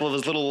example of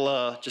those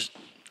little just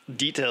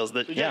details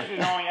that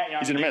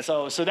easy to miss.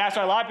 So that's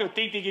why a lot of people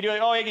think they can do it.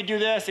 Oh, you can do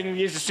this, and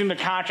you just assume the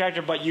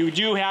contractor. But you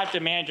do have to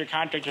manage your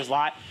contractor's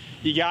lot.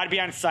 You got to be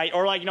on site,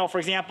 or like, you know, for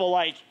example,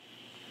 like,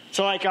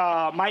 so like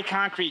my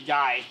concrete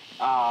guy,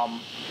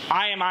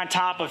 I am on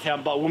top of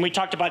him. But when we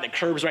talked about the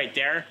curbs right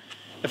there,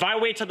 if I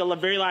wait till the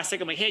very last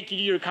second, I'm like, hey, can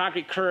you do your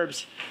concrete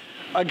curbs?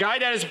 A guy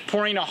that is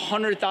pouring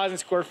 100,000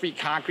 square feet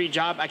concrete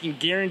job, I can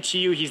guarantee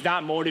you he's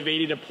not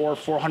motivated to pour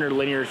 400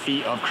 linear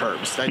feet of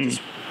curbs. That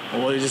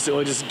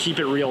we'll just keep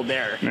it real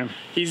there.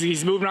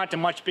 He's moving on to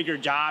much bigger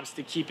jobs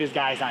to keep his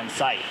guys on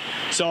site.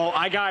 So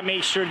I gotta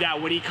make sure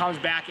that when he comes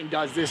back and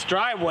does this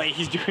driveway,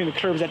 he's doing the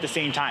curbs at the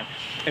same time.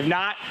 If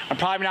not, I'm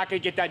probably not gonna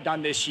get that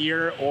done this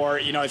year, or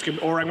you know,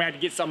 or I'm gonna have to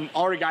get some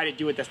other guy to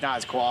do it that's not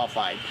as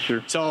qualified.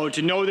 So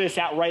to know this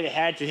out right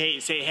ahead, to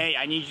say, hey,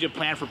 I need you to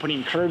plan for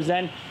putting curbs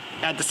in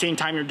at the same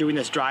time you're doing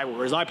this driveway.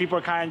 Whereas a lot of people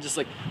are kind of just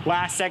like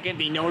last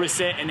second, they notice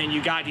it, and then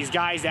you got these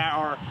guys that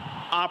are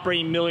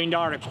operating $1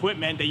 million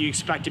equipment that you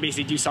expect to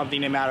basically do something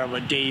in a matter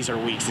of days or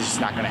weeks. It's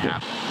just not going to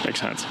happen.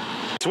 Makes sense.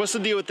 So what's the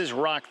deal with this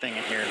rock thing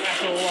in here?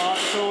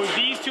 So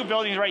these two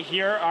buildings right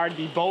here are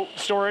the boat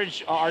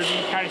storage,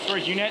 RV kind of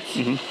storage units.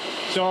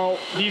 So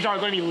these are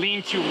going to be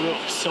lean-to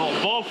roofs. So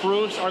both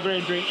roofs are going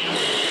to drain.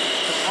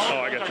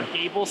 I got you.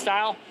 Gable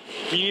style,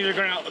 meaning they're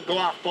going to go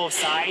off both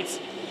sides.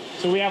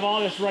 So we have all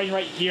this right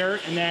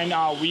here, and then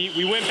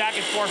we went back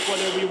and forth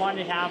whether we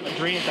wanted to have a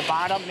drain at the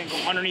bottom and then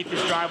go underneath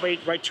this driveway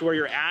right to where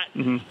you're at,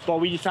 but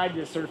we decided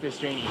to surface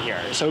draining here.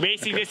 So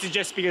basically this is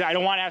just because I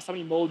don't want to have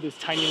somebody mold this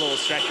tiny little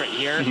stretch right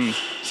here.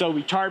 So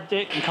we tarped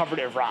it and covered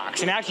it with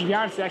rocks. And actually, to be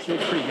honest, it actually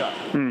looks pretty good.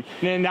 And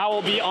then that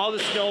will be all the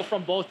snow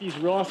from both these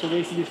roofs will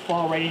basically just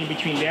fall right in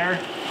between there.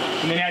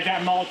 And then as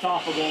that melts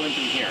off, we'll go in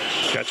through here.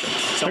 Gotcha.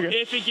 So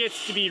if it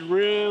gets to be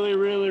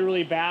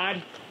really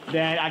bad,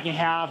 then I can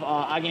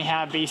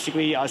have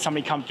basically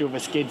somebody come through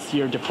with a skid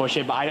steer to push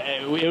it, but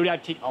it would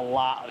have to take a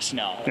lot of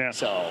snow.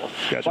 So,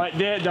 but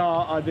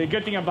the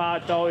good thing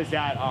about it though is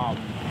that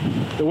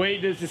the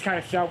way this is kind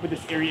of set up with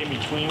this area in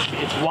between,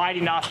 it's wide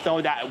enough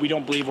though that we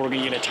don't believe we're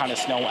going to get a ton of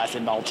snow as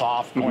it melts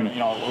off. You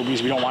know,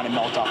 because we don't want to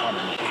melt off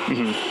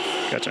underneath.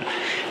 Gotcha.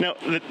 Now,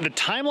 the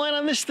timeline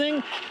on this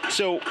thing,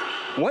 so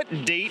what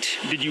date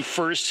did you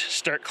first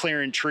start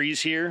clearing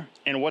trees here,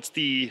 and what's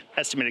the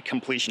estimated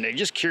completion date?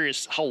 Just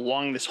curious how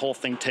long this whole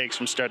thing takes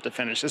from start to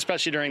finish,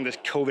 especially during this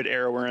COVID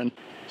era we're in.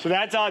 So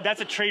that's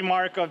a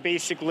trademark of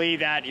basically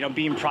that,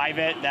 being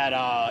private, that,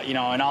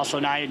 and also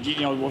now,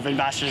 with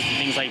investors and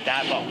things like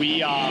that. But we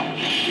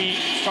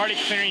started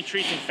clearing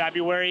trees in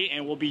February,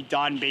 and we'll be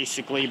done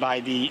basically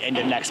by the end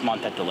of next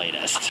month at the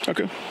latest.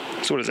 Okay.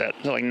 So what is that?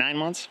 Is that like 9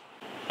 months?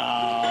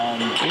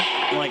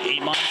 Like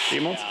 8 months.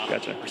 8 months? Yeah.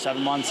 Gotcha. Or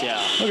 7 months,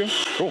 yeah. Okay,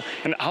 cool.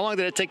 And how long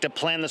did it take to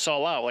plan this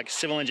all out, like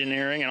civil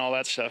engineering and all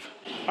that stuff?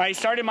 I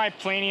started my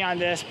planning on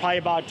this probably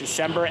about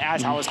December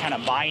as I was kind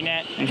of buying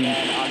it.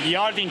 And the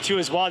other thing too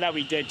as well that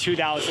we did too,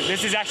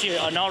 this is actually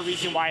another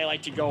reason why I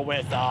like to go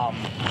with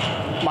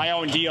my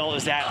own deal,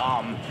 is that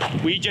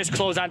we just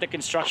closed on the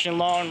construction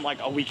loan like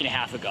a week and a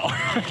half ago.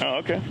 Oh,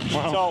 okay.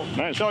 Wow. So,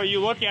 nice. So you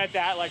look at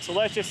that, so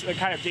let's just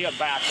kind of dig it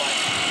back.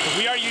 If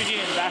we are using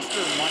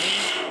investor money,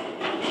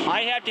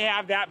 I have to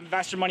have that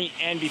investor money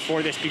in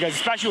before this, because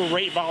especially with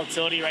rate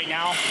volatility right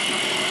now,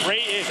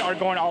 rates are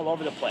going all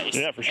over the place.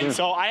 Yeah, for sure. And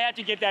so I have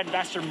to get that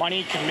investor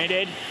money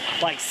committed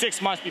like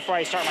 6 months before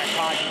I start my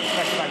project,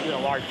 especially if I'm doing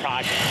a large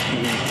project.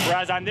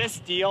 Whereas on this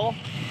deal,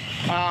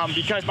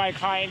 because my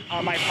client,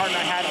 my partner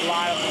had a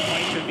lot of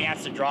money to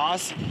advance the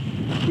draws,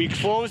 we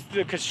closed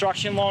the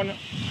construction loan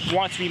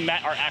once we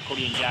met our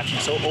equity injection.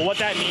 So what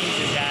that means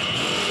is that,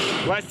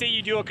 let's say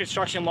you do a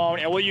construction loan,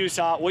 and we'll use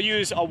a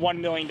 $1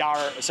 million.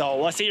 So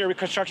let's say your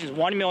construction is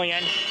 $1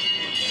 million.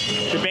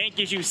 The bank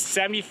gives you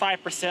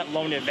 75%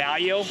 loan to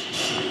value.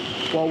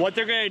 Well, what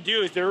they're going to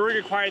do is they're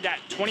require that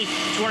 $250,000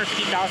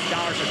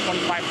 or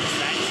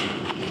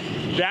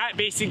 25%. That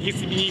basically needs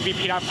to be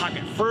paid out of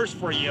pocket first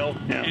for you,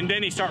 and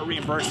then they start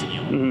reimbursing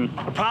you.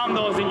 The problem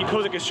though is then you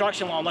close a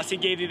construction loan, unless they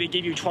gave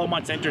you 12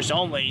 months interest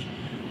only.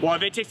 Well,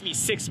 if it takes me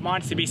 6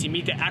 months to basically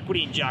meet the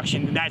equity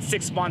injection, then that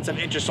 6 months of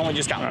interest only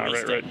just got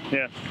wasted. Right.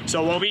 Yeah.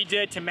 So what we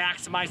did to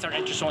maximize our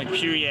interest only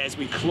period is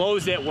we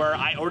closed it where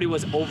I already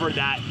was over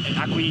that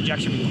equity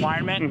injection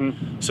requirement.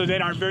 So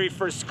then our very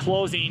first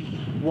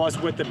closing was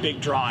with the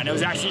big draw, and it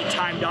was actually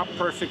timed up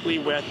perfectly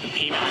with the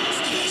payment on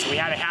steel. So we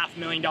had a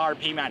 $500,000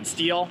 payment on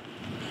steel.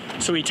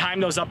 So we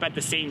timed those up at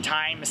the same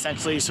time,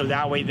 essentially, so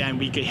that way then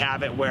we could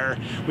have it where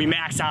we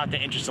max out the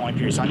interest only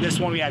period. So on this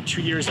one, we have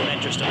 2 years of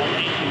interest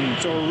only.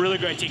 So we're really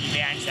going to take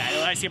advantage of that. And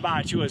what I say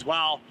about it too as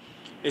well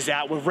is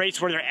that with rates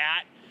where they're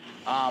at,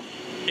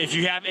 if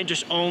you have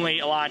interest only,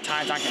 a lot of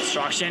times on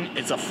construction,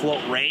 it's a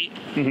float rate.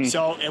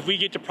 So if we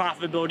get to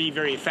profitability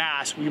very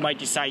fast, we might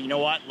decide, you know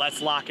what,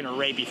 let's lock in a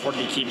rate before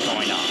they keep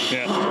going up.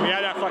 Yeah. So we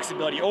have that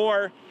flexibility.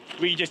 Or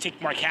we just take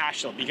more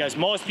cash flow, because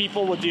most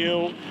people will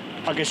do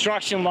a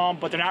construction loan,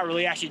 but they're not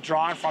really actually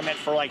drawing from it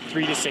for like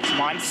 3 to 6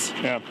 months.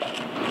 Yeah.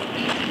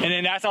 And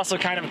then that's also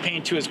kind of a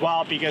pain too as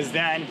well, because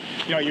then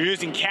you're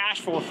using cash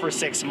flow for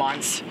 6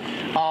 months,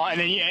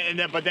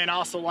 but then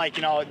also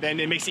then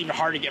it makes it even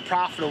harder to get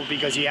profitable,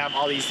 because you have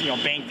all these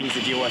bank things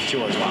to deal with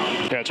too as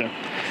well. Gotcha.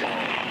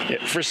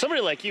 Yeah, for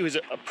somebody like you who's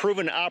a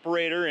proven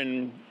operator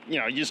and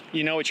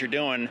you know what you're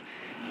doing,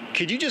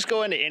 could you just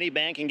go into any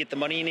bank and get the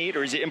money you need,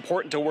 or is it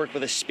important to work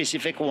with a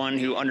specific one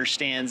who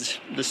understands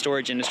the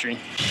storage industry?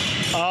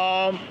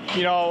 I'm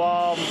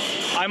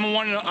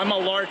a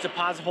large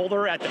deposit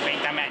holder at the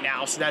bank I'm at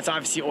now, so that's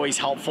obviously always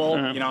helpful.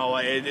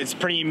 It's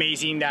pretty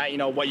amazing that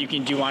what you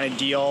can do on a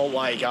deal.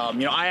 Like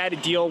I had a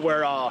deal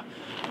where a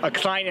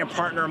client and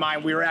partner of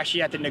mine, we were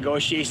actually at the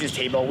negotiations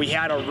table. We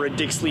had a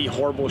ridiculously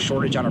horrible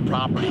shortage on our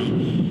property.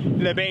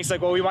 And the bank's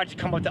like, well, we want you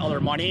to come up with the other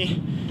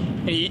money.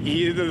 And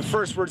the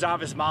first words out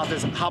of his mouth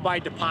is, how about I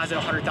deposit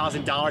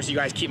 $100,000 so you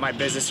guys keep my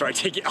business or I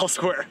take it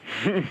elsewhere?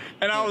 And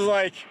I was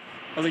like,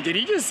 did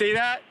he just say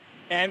that?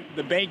 And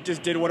the bank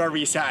just did whatever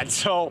he said.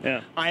 So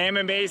I am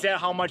amazed at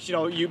how much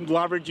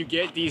leverage you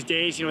get these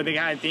days. The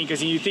kind of thing,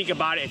 because you think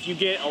about it, if you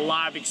get a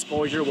lot of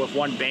exposure with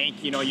one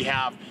bank, you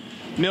have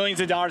millions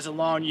of dollars of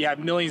loan, you have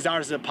millions of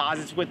dollars of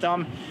deposits with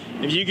them.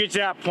 If you get to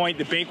that point,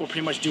 the bank will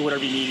pretty much do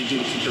whatever you need to do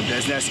to keep your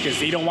business, because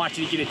they don't want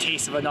you to get a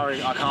taste of another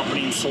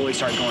company and slowly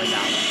start going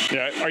down.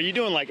 Yeah. Are you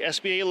doing like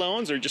SBA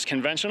loans or just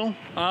conventional?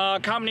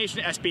 Combination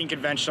of SBA and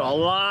conventional. A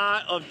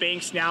lot of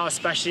banks now,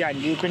 especially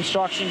on new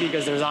construction,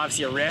 because there's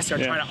obviously a risk, are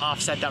trying to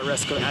offset that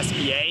risk with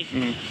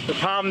SBA. The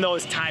problem though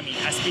is timing.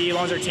 SBA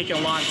loans are taking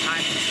a long time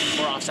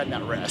before offsetting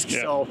that risk.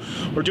 So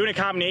we're doing a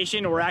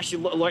combination. We're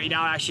actually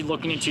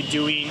looking into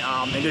doing,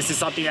 and this is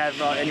something that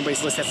if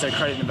anybody's listed as an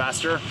accredited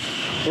investor,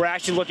 we're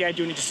actually looking at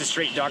doing just a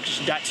straight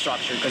debt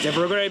structure, because if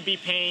we're going to be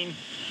paying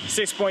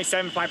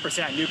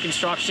 6.75% on new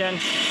construction,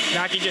 and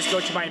I can just go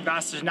to my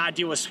investors, not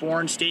deal with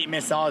sworn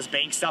statements and all this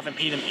bank stuff, and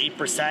pay them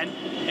 8%,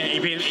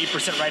 and pay them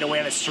 8% right away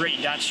on a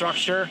straight debt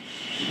structure,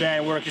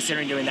 then we're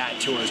considering doing that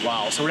too as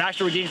well. So we're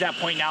getting to that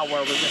point now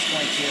where we're just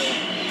going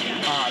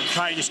to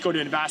try to just go to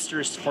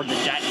investors for the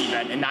debt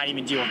even, and not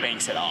even deal with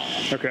banks at all.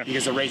 Okay.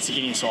 Because the rates are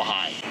getting so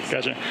high.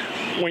 Gotcha.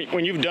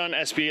 When you've done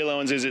SBA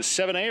loans, is it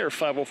 7A or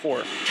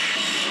 504?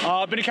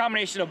 Been a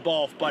combination of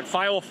both, but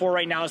 504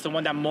 right now is the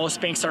one that most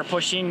banks are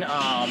pushing,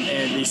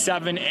 and the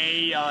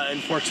 7A,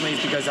 unfortunately,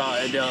 is because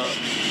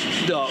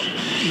the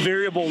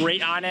variable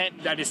rate on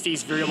it, that it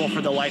stays variable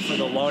for the life of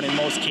the loan in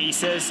most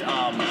cases.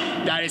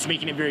 That is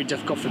making it very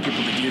difficult for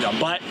people to do them.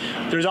 But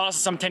there's also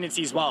some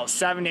tendencies as well.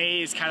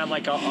 7A is kind of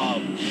like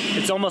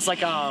it's almost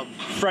like a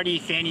Freddie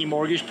Fannie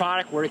mortgage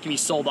product where it can be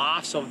sold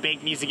off. So if a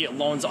bank needs to get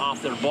loans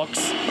off their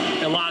books,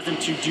 it allows them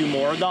to do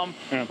more of them.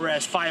 Yeah.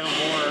 Whereas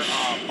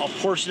 504, a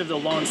portion of the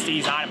loan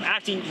stays on them.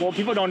 Actually, what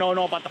people don't know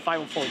about the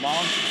 504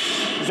 loan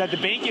is that the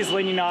bank is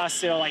lending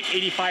us like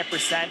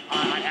 85%,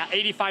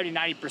 85 to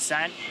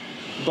 90%.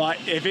 But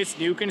if it's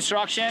new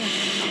construction,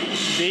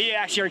 they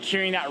actually are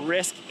carrying that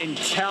risk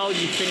until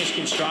you finish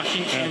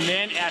construction, and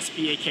then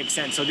SBA kicks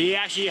in. So they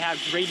actually have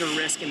greater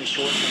risk in the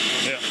short term.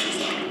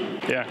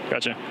 Yeah,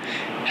 gotcha.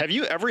 Have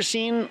you ever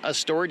seen a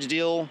storage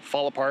deal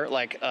fall apart?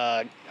 Like,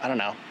 I don't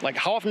know. Like,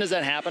 how often does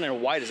that happen,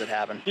 and why does it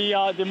happen?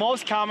 The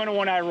most common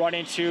one I run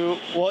into,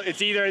 well,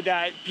 it's either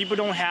that people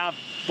don't have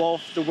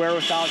both the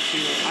wherewithal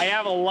to. I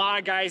have a lot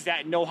of guys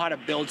that know how to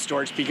build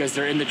storage because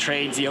they're in the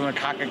trades, they own a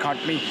concrete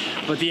company,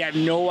 but they have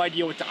no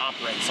idea what to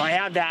operate. So I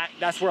have that.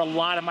 That's where a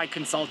lot of my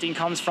consulting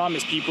comes from,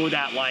 is people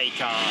that like,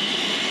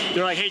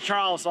 they're like, hey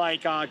Charles,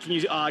 like, can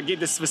you get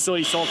this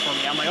facility sold for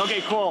me? I'm like,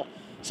 okay, cool.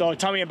 So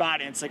tell me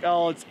about it. It's like,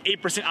 oh, it's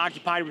 8%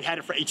 occupied. We had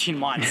it for 18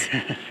 months.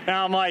 And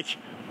I'm like,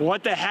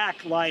 what the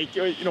heck? Like,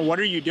 you know, what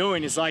are you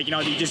doing? It's like, you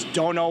know, they just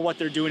don't know what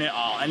they're doing at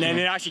all. And then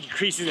it actually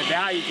decreases the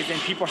value because then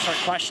people start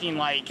questioning,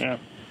 like,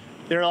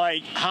 they're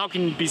like, how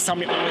can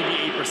something only be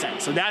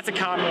 8%? So that's a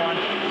common one.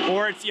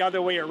 Or it's the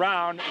other way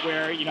around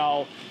where, you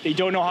know, they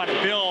don't know how to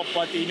build,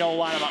 but they know a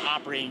lot about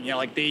operating. You know,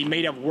 like they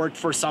may have worked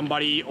for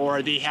somebody,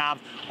 or they have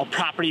a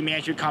property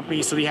management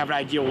company, so they have an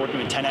idea of working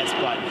with tenants.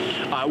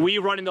 But we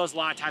run in those a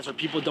lot of times where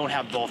people don't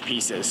have both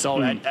pieces.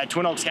 So at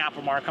Twin Oaks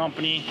Capital, our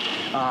company,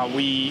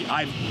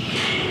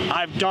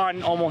 I've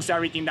done almost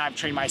everything that I've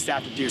trained my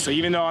staff to do. So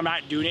even though I'm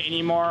not doing it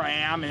anymore, I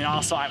am, and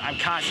also I'm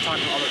constantly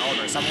talking to other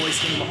owners. I'm always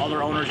seeing what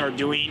other owners are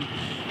doing.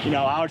 You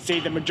know, I would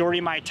say the majority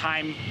of my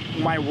time,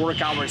 my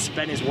work hours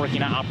spent is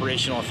working on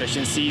operational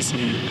efficiencies,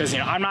 because, you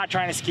know, I'm not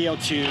trying to scale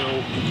to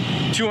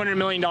 $200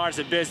 million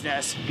of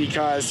business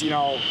because, you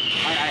know,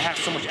 I have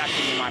so much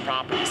equity in my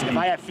properties. If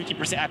I have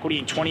 50% equity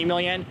in 20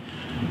 million,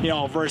 you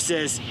know,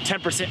 versus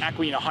 10%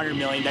 equity in 100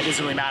 million, that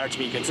doesn't really matter to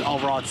me because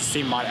overall it's the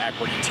same amount of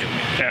equity to me.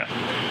 Yeah,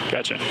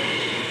 gotcha.